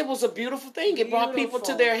 And it was a beautiful thing. It brought people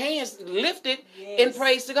to their hands, lifted in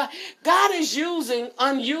praise to God. God is using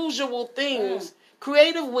unusual things,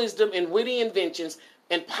 creative wisdom and witty inventions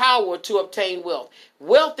and power to obtain wealth.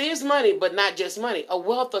 Wealth is money, but not just money. A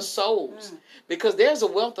wealth of souls. Because there's a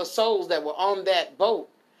wealth of souls that were on that boat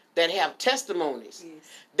that have testimonies.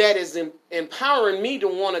 That is empowering me to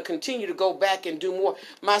want to continue to go back and do more.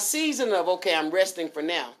 My season of, okay, I'm resting for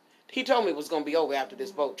now. He told me it was going to be over after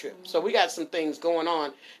this boat trip. So we got some things going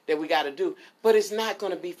on that we got to do. But it's not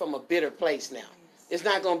going to be from a bitter place now. It's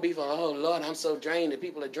not going to be from, oh, Lord, I'm so drained and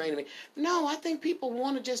people are draining me. No, I think people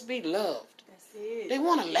want to just be loved. That's it. They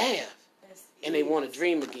want to laugh. And they want to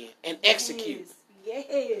dream again and execute.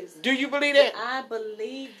 Yes. Do you believe that? I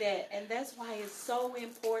believe that. And that's why it's so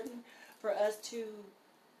important for us to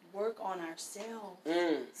work on ourselves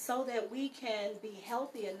so that we can be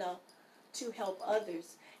healthy enough to help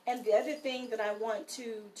others. And the other thing that I want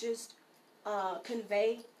to just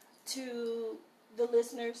convey to the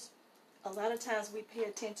listeners, a lot of times we pay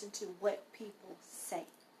attention to what people say.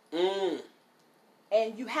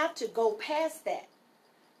 And you have to go past that.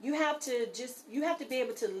 You have to be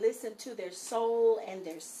able to listen to their soul and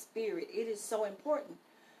their spirit. It is so important.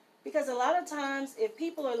 Because a lot of times, if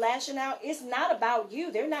people are lashing out, it's not about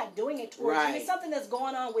you. They're not doing it towards you. It's something that's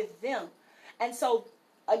going on with them. And so,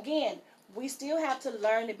 again, we still have to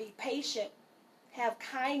learn to be patient, have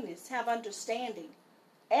kindness, have understanding,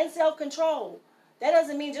 and self-control. That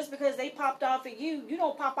doesn't mean just because they popped off at you, you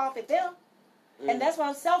don't pop off at them. And that's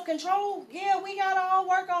why self-control, yeah, we got to all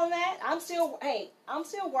work on that. I'm still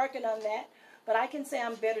working on that. But I can say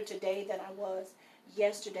I'm better today than I was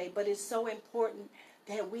yesterday. But it's so important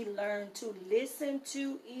that we learn to listen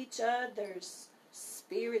to each other's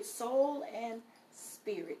spirit, soul, and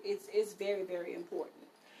spirit. It's very, very important.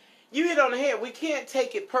 You hit on the head. We can't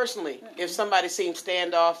take it personally if somebody seems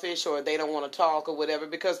standoffish or they don't want to talk or whatever,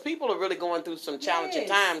 because people are really going through some challenging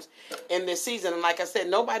times in this season. And like I said,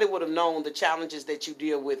 nobody would have known the challenges that you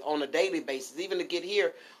deal with on a daily basis, even to get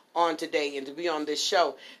here on today and to be on this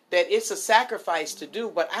show, that it's a sacrifice to do.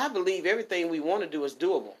 But I believe everything we want to do is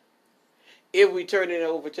doable if we turn it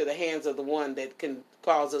over to the hands of the one that can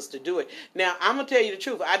cause us to do it. Now, I'm going to tell you the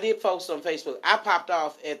truth. I did post on Facebook. I popped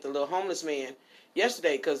off at the little homeless man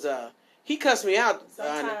yesterday because he cussed me out.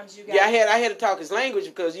 Sometimes you I had to talk his language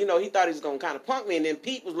because, he thought he was going to kind of punk me. And then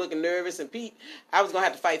Pete was looking nervous. And I was going to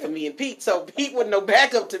have to fight for me and Pete. So Pete wasn't no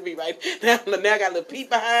backup to me right now. Now I got little Pete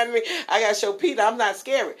behind me. I got to show Pete I'm not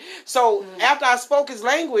scary. So after I spoke his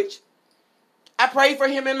language, I prayed for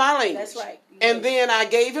him in my language. That's right. And then I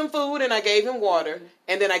gave him food and I gave him water.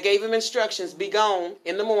 And then I gave him instructions. Be gone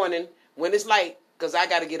in the morning when it's light. because I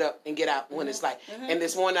got to get up and get out when it's like. And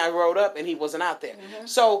this morning I rode up and he wasn't out there.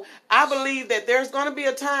 So I believe that there's going to be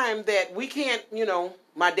a time that we can't,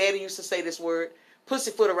 my daddy used to say this word,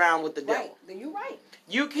 pussyfoot around with the devil. Right. You're right.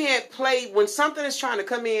 You can't play when something is trying to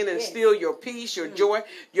come in and steal your peace, your joy,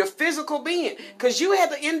 your physical being. Because you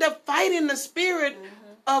had to end up fighting the spirit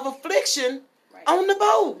of affliction on the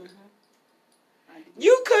boat.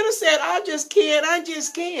 You could have said, I just can't.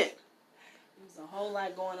 There's a whole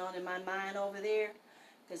lot going on in my mind over there.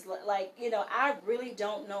 Because, I really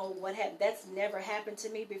don't know what happened. That's never happened to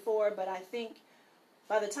me before. But I think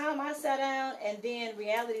by the time I sat down and then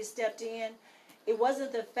reality stepped in, it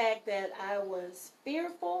wasn't the fact that I was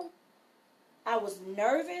fearful. I was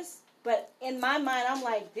nervous. But in my mind, I'm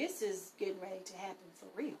like, this is getting ready to happen for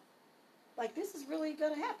real. Like, this is really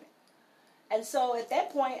going to happen. And so at that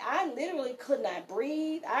point, I literally could not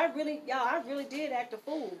breathe. I really did act a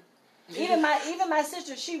fool. Even my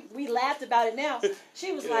sister, we laughed about it now.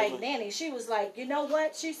 She was like, Nanny, she was like, you know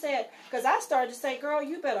what? She said, because I started to say, girl,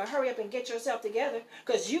 you better hurry up and get yourself together,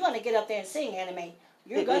 because you're going to get up there and sing anime.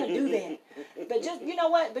 You're going to do that. But just, you know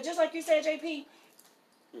what? But just like you said, JP,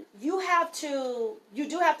 you do have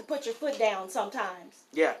to put your foot down sometimes.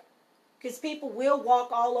 Yeah. Because people will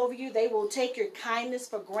walk all over you. They will take your kindness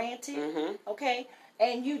for granted. Okay?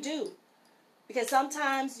 And you do. Because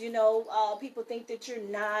sometimes, people think that you're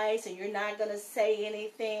nice and you're not going to say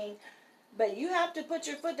anything. But you have to put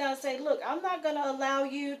your foot down and say, look, I'm not going to allow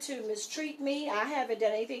you to mistreat me. I haven't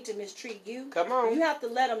done anything to mistreat you. Come on. You have to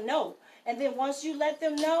let them know. And then once you let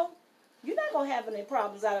them know, you're not going to have any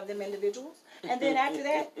problems out of them individuals. And then after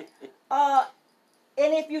that,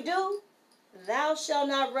 and if you do, thou shalt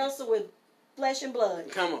not wrestle with flesh and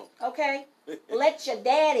blood. Come on. Okay? Let your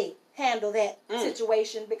daddy handle that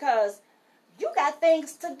situation, because you got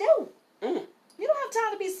things to do. You don't have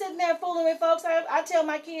time to be sitting there fooling with folks. I tell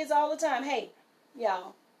my kids all the time, hey,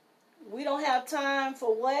 y'all, we don't have time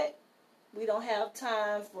for what? We don't have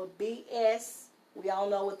time for BS. We all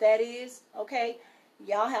know what that is. Okay?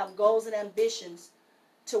 Y'all have goals and ambitions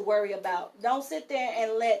to worry about. Don't sit there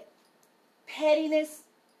and let pettiness,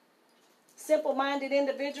 simple-minded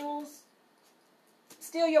individuals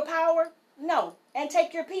steal your power. No. And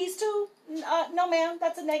take your peace too? No, ma'am.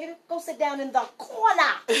 That's a negative. Go sit down in the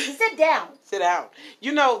corner. Sit down. Sit down.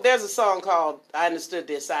 There's a song called I Understood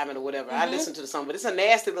the Assignment or whatever. I listened to the song, but it's a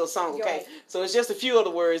nasty little song, okay? Right. So it's just a few of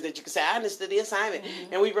the words that you can say, I understood the assignment,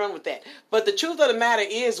 and we run with that. But the truth of the matter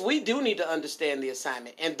is we do need to understand the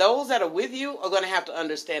assignment. And those that are with you are going to have to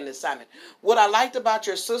understand the assignment. What I liked about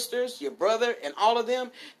your sisters, your brother, and all of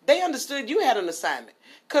them, they understood you had an assignment.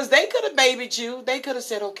 Because they could have babied you. They could have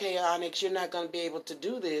said, okay, Onyx, you're not going to be able to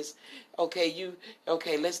do this. Okay,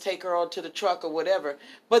 let's take her on to the truck or whatever.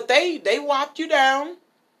 But they whopped you down.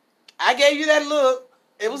 I gave you that look.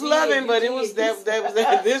 It was loving, but it was that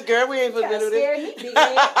this girl, we ain't finna do this.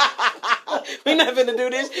 We're not finna do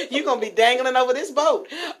this. You're gonna be dangling over this boat.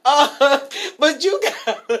 I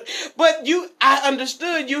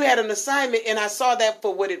understood you had an assignment, and I saw that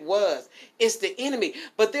for what it was. It's the enemy.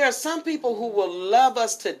 But there are some people who will love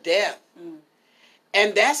us to death.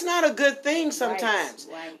 And that's not a good thing sometimes.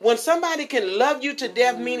 Right. When somebody can love you to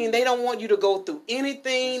death, meaning they don't want you to go through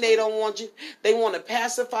anything, they don't want you, they want to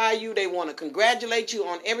pacify you, they want to congratulate you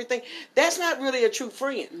on everything. That's not really a true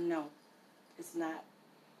friend. No, it's not.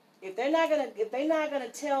 If they're not gonna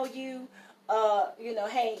tell you,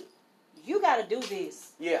 hey, you got to do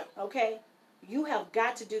this. Yeah. Okay, you have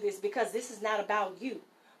got to do this because this is not about you.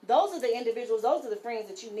 Those are the individuals. Those are the friends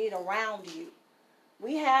that you need around you.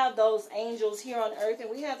 We have those angels here on earth, and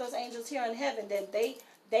we have those angels here in heaven that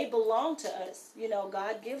they belong to us.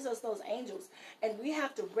 God gives us those angels, and we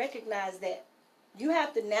have to recognize that. You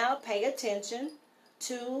have to now pay attention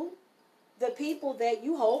to the people that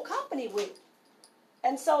you hold company with.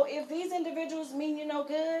 And so if these individuals mean you no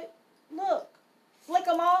good, look, flick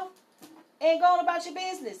them off and go on about your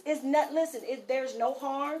business. There's no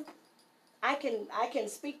harm. I can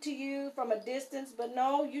speak to you from a distance, but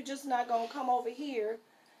no, you're just not going to come over here,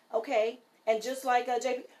 okay? And just like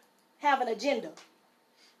JP, have an agenda.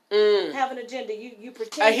 Have an agenda. You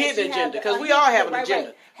pretend a hidden agenda, because we all have an agenda.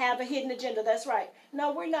 Right. Have a hidden agenda, that's right.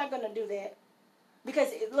 No, we're not going to do that. Because,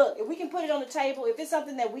 look, if we can put it on the table, if it's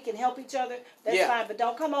something that we can help each other, that's fine. But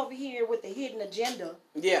don't come over here with the hidden agenda.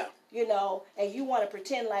 Yeah. And you want to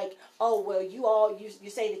pretend like, oh, well, you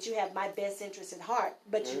say that you have my best interest at heart,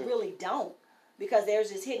 but you really don't, because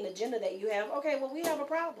there's this hidden agenda that you have. Okay, well, we have a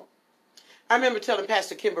problem. I remember telling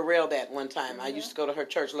Pastor Kim Burrell that one time. I used to go to her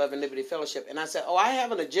church, Love and Liberty Fellowship, and I said, I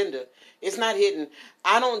have an agenda. It's not hidden.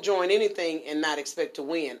 I don't join anything and not expect to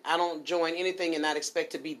win. I don't join anything and not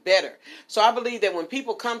expect to be better. So I believe that when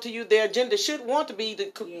people come to you, their agenda should want to be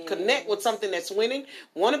to connect with something that's winning,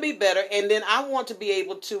 want to be better, and then I want to be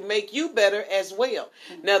able to make you better as well.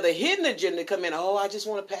 Now, the hidden agenda come in, I just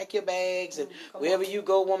want to pack your bags, and wherever you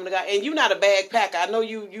go, woman of God. And you're not a bag packer. I know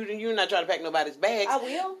you're not trying to pack nobody's bags. I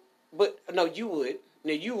will. But, no, you would.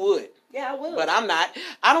 No, you would. Yeah, I would. But I'm not.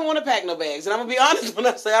 I don't want to pack no bags. And I'm going to be honest when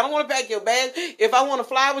I say I don't want to pack your bags. If I want to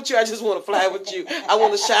fly with you, I just want to fly with you. I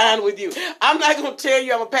want to shine with you. I'm not going to tell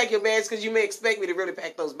you I'm going to pack your bags because you may expect me to really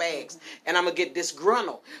pack those bags. And I'm going to get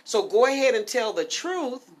disgruntled. So go ahead and tell the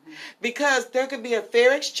truth because there could be a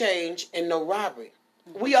fair exchange and no robbery.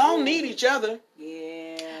 We all need each other.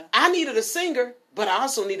 Yeah. I needed a singer, but I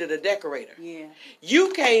also needed a decorator. Yeah.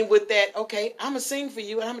 You came with that, okay, I'm going to sing for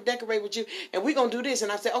you and I'm going to decorate with you and we're going to do this.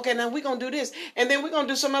 And I said, okay, now we're going to do this. And then we're going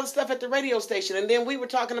to do some other stuff at the radio station. And then we were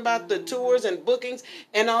talking about the tours and bookings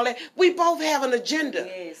and all that. We both have an agenda.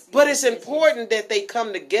 Yes, but it's important that they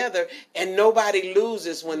come together and nobody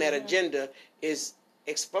loses when that agenda is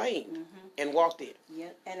explained and walked in. Yeah,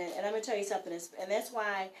 and I'm going to tell you something, and that's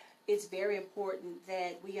why it's very important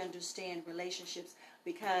that we understand relationships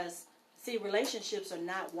because, see, relationships are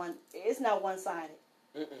not one-sided.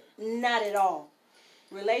 Not at all.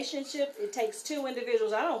 Relationship, it takes two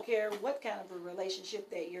individuals. I don't care what kind of a relationship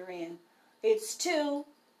that you're in. It's two,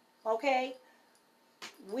 okay?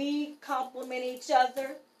 We complement each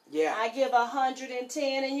other. Yeah. I give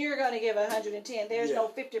 110 and you're going to give 110. There's no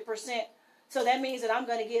 50%. So that means that I'm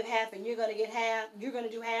going to give half and you're going to get half. You're going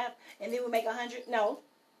to do half and then we make 100. No,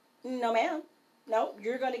 ma'am. No,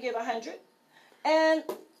 you're going to give 100, and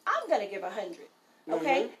I'm going to give 100.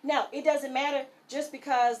 Okay? Now, it doesn't matter just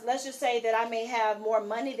because, let's just say that I may have more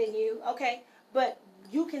money than you, okay? But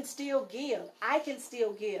you can still give. I can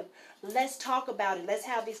still give. Let's talk about it. Let's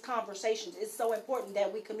have these conversations. It's so important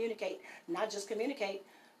that we communicate. Not just communicate,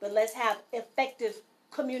 but let's have effective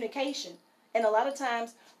communication. And a lot of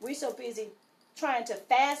times, we're so busy trying to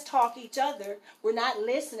fast talk each other, we're not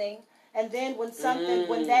listening. And then when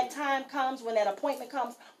when that time comes, when that appointment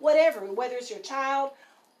comes, whatever, whether it's your child,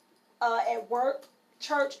 at work,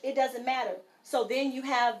 church, it doesn't matter. So then you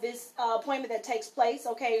have this appointment that takes place,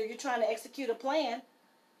 okay, or you're trying to execute a plan.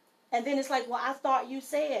 And then it's like, well, I thought you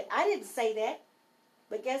said. I didn't say that.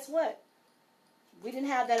 But guess what? We didn't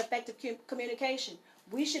have that effective communication.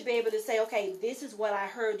 We should be able to say, okay, this is what I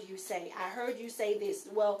heard you say. I heard you say this.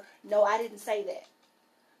 Well, no, I didn't say that.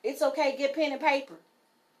 It's okay. Get pen and paper.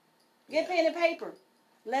 Get pen and paper.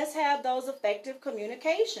 Let's have those effective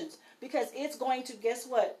communications because it's going to, guess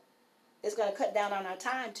what? It's going to cut down on our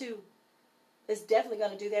time too. It's definitely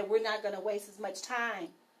going to do that. We're not going to waste as much time.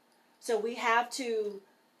 So we have to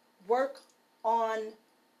work on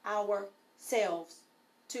ourselves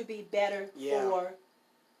to be better for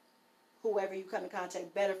whoever you come in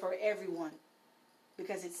contact, better for everyone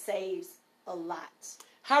because it saves a lot.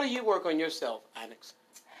 How do you work on yourself, Onyx?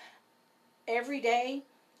 Every day.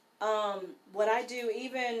 What I do,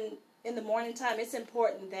 even in the morning time, it's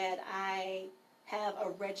important that I have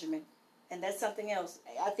a regimen. And that's something else.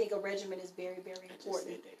 I think a regimen is very, very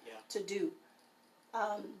important to do.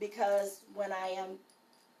 Because when I am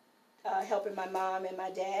helping my mom and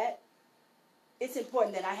my dad, it's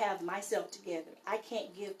important that I have myself together. I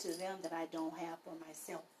can't give to them that I don't have for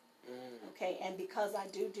myself. Okay? And because I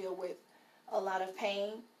do deal with a lot of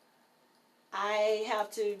pain, I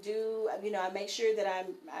have to do, I make sure that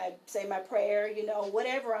I say my prayer,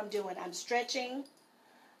 whatever I'm doing. I'm stretching.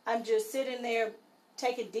 I'm just sitting there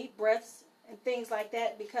taking deep breaths and things like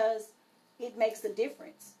that because it makes a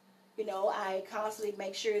difference. I constantly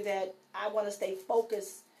make sure that I want to stay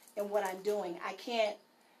focused in what I'm doing. I can't,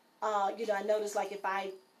 I notice like if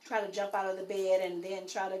I try to jump out of the bed and then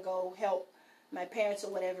try to go help my parents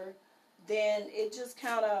or whatever, then it just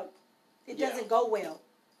kind of, it doesn't go well.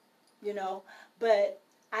 But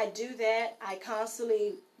I do that. I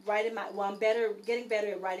constantly writing I'm getting better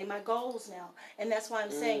at writing my goals now. And that's why I'm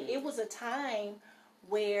saying it was a time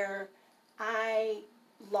where I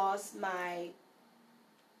lost my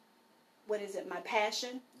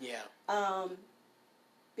passion. Yeah.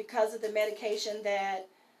 Because of the medication that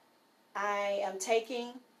I am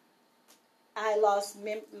taking, I lost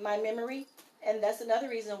my memory. And that's another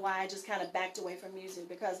reason why I just kind of backed away from music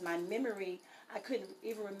because my memory, I couldn't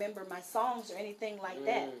even remember my songs or anything like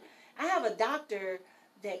that. I have a doctor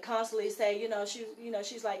that constantly say,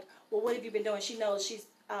 she's like, well, what have you been doing? She knows she's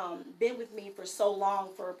been with me for so long,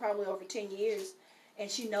 for probably over 10 years, and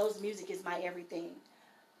she knows music is my everything.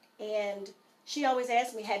 And she always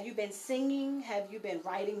asks me, have you been singing? Have you been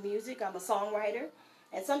writing music? I'm a songwriter.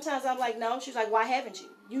 And sometimes I'm like, no. She's like, why haven't you?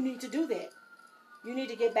 You need to do that. You need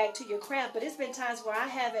to get back to your craft. But it's been times where I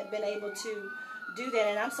haven't been able to do that.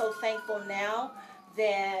 And I'm so thankful now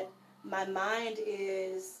that my mind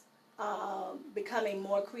is becoming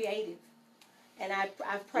more creative. And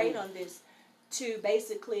I've prayed on this to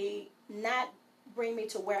basically not bring me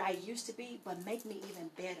to where I used to be, but make me even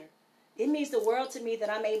better. It means the world to me that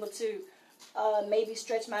I'm able to maybe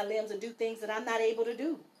stretch my limbs and do things that I'm not able to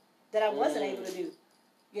do, that I wasn't able to do.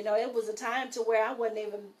 You know, it was a time to where I wouldn't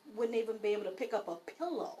even be able to pick up a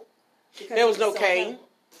pillow. There was no cane?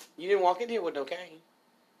 You didn't walk in here with no cane?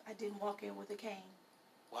 I didn't walk in with a cane.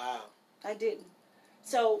 Wow. I didn't.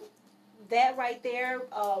 So that right there,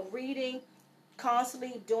 reading,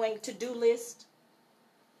 constantly doing to-do list,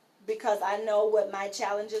 because I know what my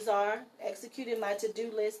challenges are, executing my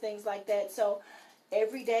to-do list, things like that. So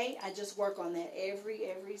every day, I just work on that,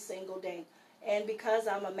 every single day. And because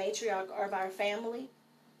I'm a matriarch of our family,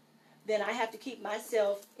 then I have to keep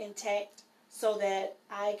myself intact so that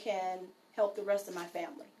I can help the rest of my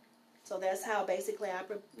family. So that's how basically I,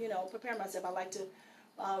 prepare myself. I like to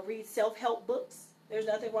read self-help books. There's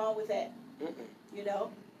nothing wrong with that, you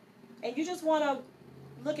know. And you just want to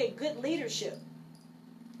look at good leadership.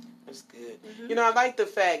 That's good. You know, I like the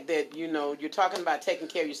fact that, you're talking about taking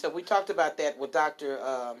care of yourself. We talked about that with Dr.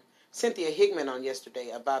 Cynthia Hickman on yesterday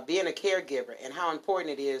about being a caregiver and how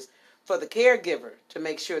important it is for the caregiver to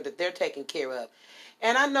make sure that they're taken care of.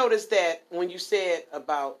 And I noticed that when you said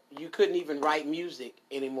about you couldn't even write music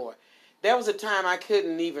anymore, there was a time I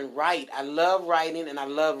couldn't even write. I love writing and I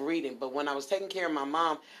love reading, but when I was taking care of my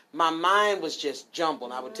mom, my mind was just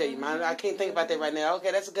jumbled. I would tell you, I can't think about that right now.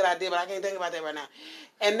 Okay, that's a good idea, but I can't think about that right now.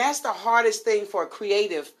 And that's the hardest thing for a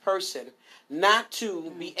creative person, not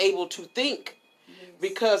to be able to think.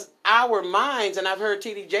 Because our minds, and I've heard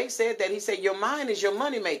T.D. Jakes said that, he said your mind is your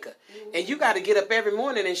moneymaker. And you got to get up every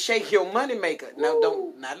morning and shake your moneymaker. Now,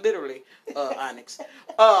 not literally, Onyx.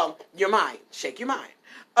 Your mind, shake your mind.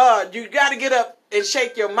 You got to get up and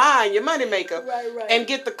shake your mind, your moneymaker, and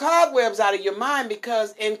get the cobwebs out of your mind,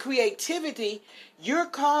 because in creativity, you're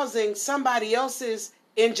causing somebody else's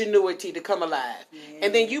ingenuity to come alive.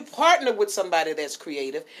 And then you partner with somebody that's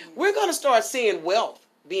creative. We're going to start seeing wealth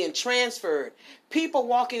being transferred. People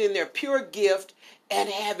walking in their pure gift and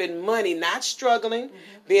having money, not struggling,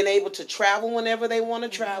 being able to travel whenever they want to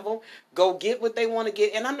travel, go get what they want to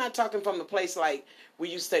get. And I'm not talking from the place like we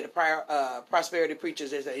used to say the prior prosperity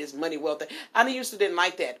preachers, is money, wealth. I used to didn't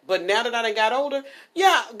like that. But now that I done got older,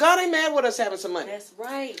 yeah, God ain't mad with us having some money. That's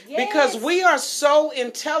right. Yes. Because we are so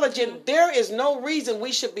intelligent, there is no reason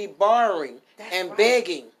we should be borrowing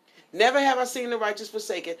begging. Never have I seen the righteous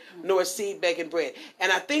forsaken, nor a seed begging bread. And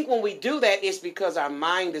I think when we do that, it's because our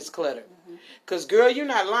mind is cluttered. Because, girl, you're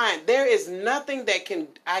not lying. There is nothing that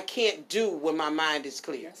I can't do when my mind is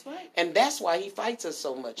clear. That's right. And that's why he fights us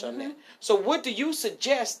so much on that. So what do you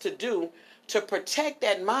suggest to do to protect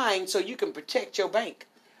that mind so you can protect your bank?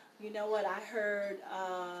 You know what? I heard,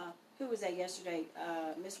 who was that yesterday?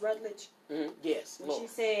 Miss Rutledge? Yes. When she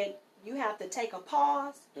said, you have to take a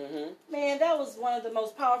pause. Man, that was one of the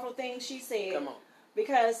most powerful things she said. Come on.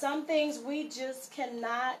 Because some things we just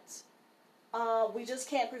cannot, we just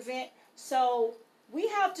can't prevent. So we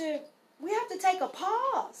have to take a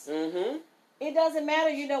pause. It doesn't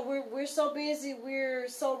matter, we're so busy, we're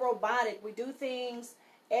so robotic. We do things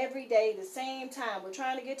every day the same time. We're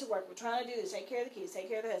trying to get to work. We're trying to do this, take care of the kids, take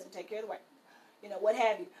care of the husband, take care of the wife, what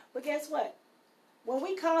have you. But guess what? When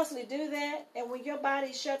we constantly do that, and when your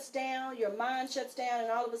body shuts down, your mind shuts down,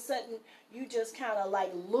 and all of a sudden you just kind of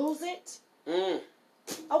like lose it.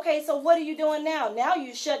 Okay, so what are you doing now? Now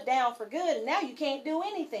you shut down for good, and now you can't do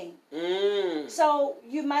anything. So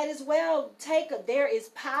you might as well there is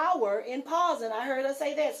power in pause, and I heard her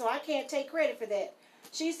say that, so I can't take credit for that.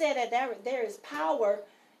 She said that there is power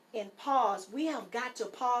in pause. We have got to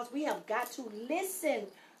pause. We have got to listen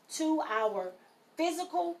to our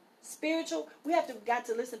physical, spiritual. We got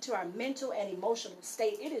to listen to our mental and emotional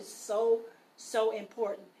state. It is so, so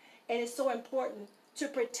important. And it's so important to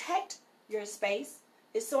protect your space.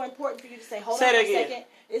 It's so important for you to say, hold on a second.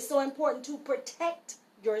 It's so important to protect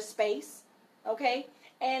your space. Okay?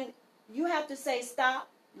 And you have to say, stop.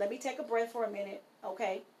 Let me take a breath for a minute.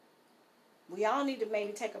 Okay? We all need to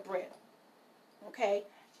maybe take a breath. Okay?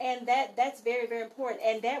 And that's very, very important.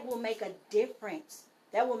 And that will make a difference.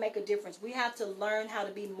 That will make a difference. We have to learn how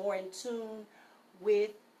to be more in tune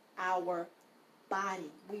with our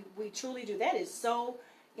body. We truly do. That is so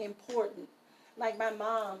important. Like my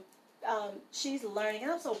mom, she's learning.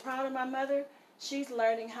 And I'm so proud of my mother. she's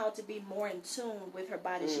learning how to be more in tune with her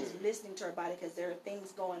body. She's listening to her body because there are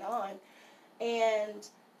things going on. And,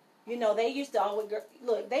 you know, they used to always,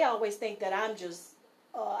 look, they always think that I'm just,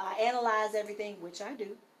 I analyze everything, which I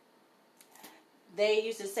do. They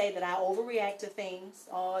used to say that I overreact to things.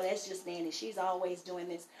 Oh, that's just Nanny. She's always doing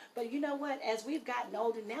this. But you know what? As we've gotten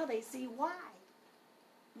older, now they see why.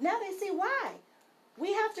 Now they see why.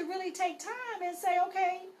 We have to really take time and say,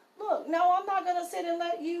 okay, look, no, I'm not going to sit and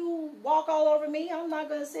let you walk all over me. I'm not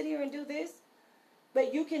going to sit here and do this.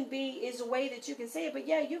 But you can be, is a way that you can say it. But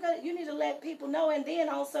yeah, you need to let people know. And then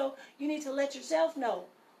also, you need to let yourself know.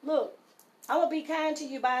 Look, I'm going to be kind to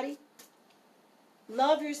you, body.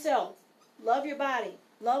 Love yourself. Love your body.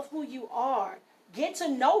 Love who you are. Get to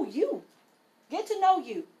know you. Get to know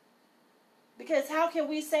you. Because how can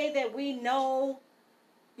we say that we know,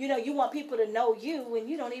 you know, you want people to know you when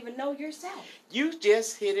you don't even know yourself? You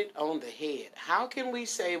just hit it on the head. How can we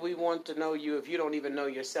say we want to know you if you don't even know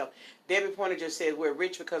yourself? Debbie Pointer just said we're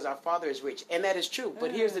rich because our Father is rich. And that is true.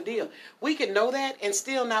 But here's the deal. We can know that and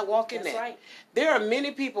still not walk in that. Right. There are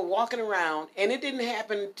many people walking around, and it didn't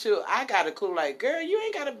happen till I got a clue, like, girl, you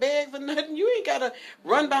ain't got to beg for nothing. You ain't got to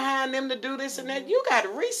run behind them to do this and that. You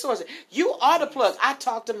got resources. You are the plug. I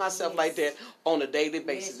talk to myself like that on a daily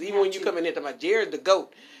basis. Even when you come in here to my Jared the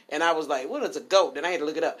GOAT. And I was like, what is a GOAT? Then I had to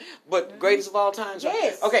look it up. But greatest of all time.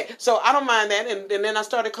 Yes. Okay, so I don't mind that. And then I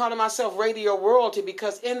started calling myself radio royalty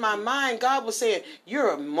because in my mind, God was saying, you're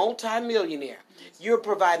a multimillionaire. You're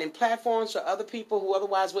providing platforms for other people who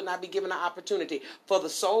otherwise would not be given an opportunity for the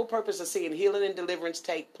sole purpose of seeing healing and deliverance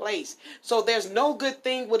take place. So there's no good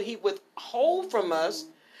thing would he withhold from us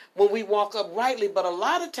when we walk uprightly. But a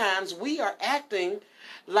lot of times we are acting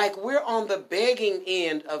like we're on the begging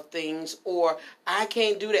end of things, or I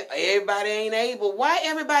can't do that. Everybody ain't able. Why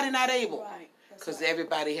everybody not able? Right. Because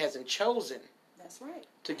everybody hasn't chosen. That's right.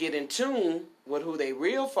 To get in tune with who their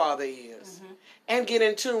real Father is, and get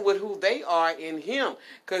in tune with who they are in Him.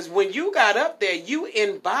 Because when you got up there, you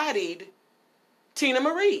embodied Tina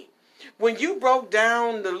Marie. When you broke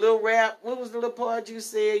down the little rap, what was the little part you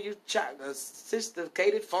said? You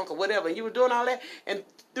sophisticated funk or whatever, and you were doing all that and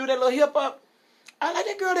do that little hip hop. I like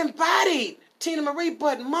that girl embodied Tina Marie,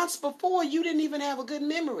 but months before, you didn't even have a good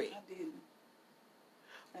memory.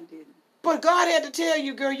 I didn't. But God had to tell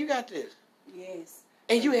you, girl, you got this. Yes.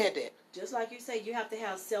 And you had that. Just like you say, you have to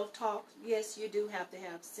have self-talk. Yes, you do have to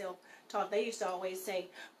have self-talk. They used to always say,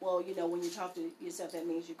 well, you know, when you talk to yourself, that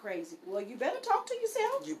means you're crazy. Well, you better talk to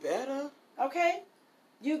yourself. You better. Okay?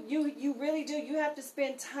 You really do. You have to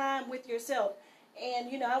spend time with yourself.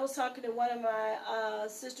 And, you know, I was talking to one of my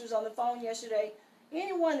sisters on the phone yesterday.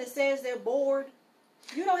 Anyone that says they're bored,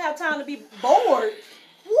 you don't have time to be bored.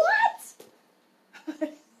 What?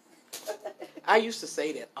 I used to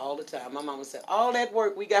say that all the time. My mama said, all that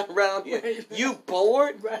work we got around here, you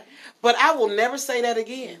bored? Right. But I will never say that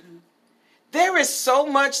again. There is so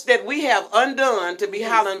much that we have undone to be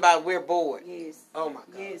hollering about we're bored. Yes. Oh, my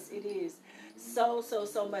God. Yes, it is. So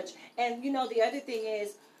much. And, you know, the other thing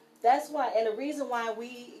is, that's why, and the reason why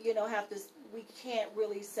we, you know, we can't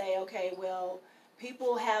really say, okay, well,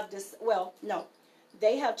 people have this, well, no.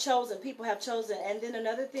 They have chosen, people have chosen. And then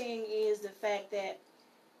another thing is the fact that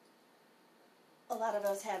a lot of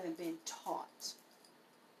us haven't been taught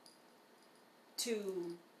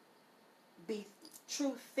to be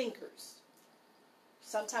true thinkers.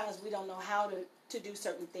 Sometimes we don't know how to do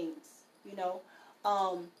certain things, you know.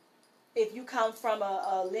 If you come from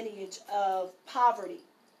a lineage of poverty,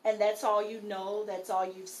 and that's all you know, that's all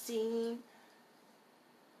you've seen,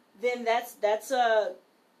 then that's a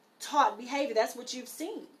taught behavior. That's what you've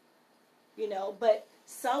seen, you know. But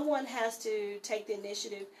someone has to take the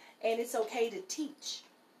initiative, and it's okay to teach,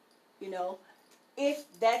 you know, if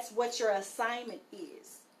that's what your assignment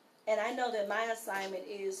is. And I know that my assignment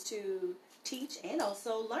is to teach and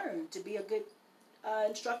also learn. To be a good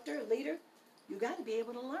instructor, leader, you got to be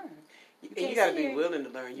able to learn. And you got to be willing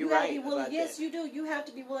to learn. You're right about yes, that. you do. You have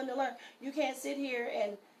to be willing to learn. You can't sit here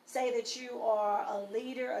and say that you are a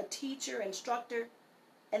leader, a teacher, instructor,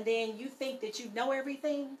 and then you think that you know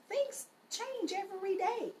everything. Things change every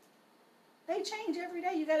day. They change every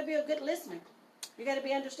day. You got to be a good listener. You got to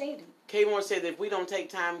be understanding. Kay Moore said that if we don't take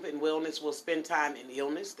time in wellness, we'll spend time in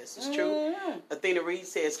illness. This is true. Athena Reed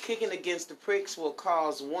says, kicking against the pricks will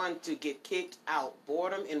cause one to get kicked out.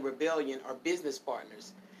 Boredom and rebellion are business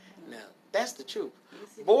partners. Now, that's the truth.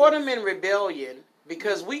 Boredom and rebellion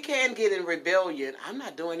Because we can get in rebellion. I'm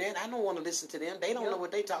not doing that. I don't want to listen to them. They don't know what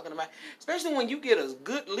they're talking about. Especially when you get a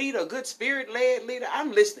good leader, a good spirit-led leader,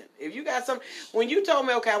 I'm listening. If you got some, when you told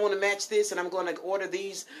me, okay, I want to match this and I'm going to order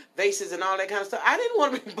these vases and all that kind of stuff, I didn't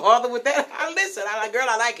want to be bothered with that. I listened. I like, girl,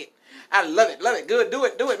 I like it. I love it. Good. Do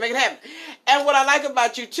it. Make it happen. And what I like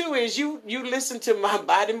about you, too, is you listen to my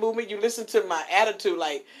body movement. You listen to my attitude.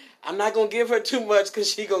 Like, I'm not going to give her too much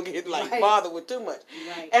because she's going to get, bothered with too much.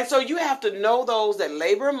 Right. And so you have to know those that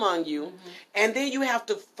labor among you, and then you have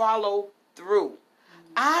to follow through.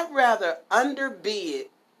 I'd rather underbid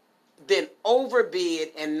than overbid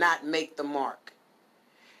and not make the mark.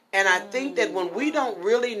 And I think that when we don't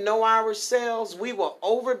really know ourselves, we will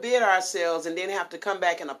overbid ourselves and then have to come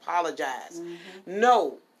back and apologize.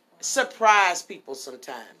 No, surprise people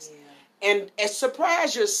sometimes. And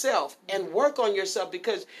surprise yourself and work on yourself,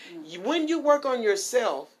 because when you work on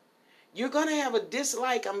yourself, you're going to have a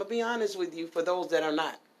dislike, I'm going to be honest with you, for those that are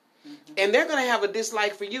not. And they're going to have a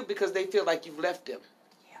dislike for you because they feel like you've left them.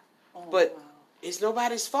 But it's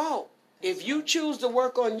nobody's fault. If you choose to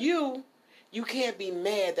work on you, you can't be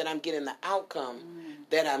mad that I'm getting the outcome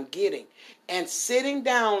that I'm getting. And sitting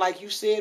down, like you said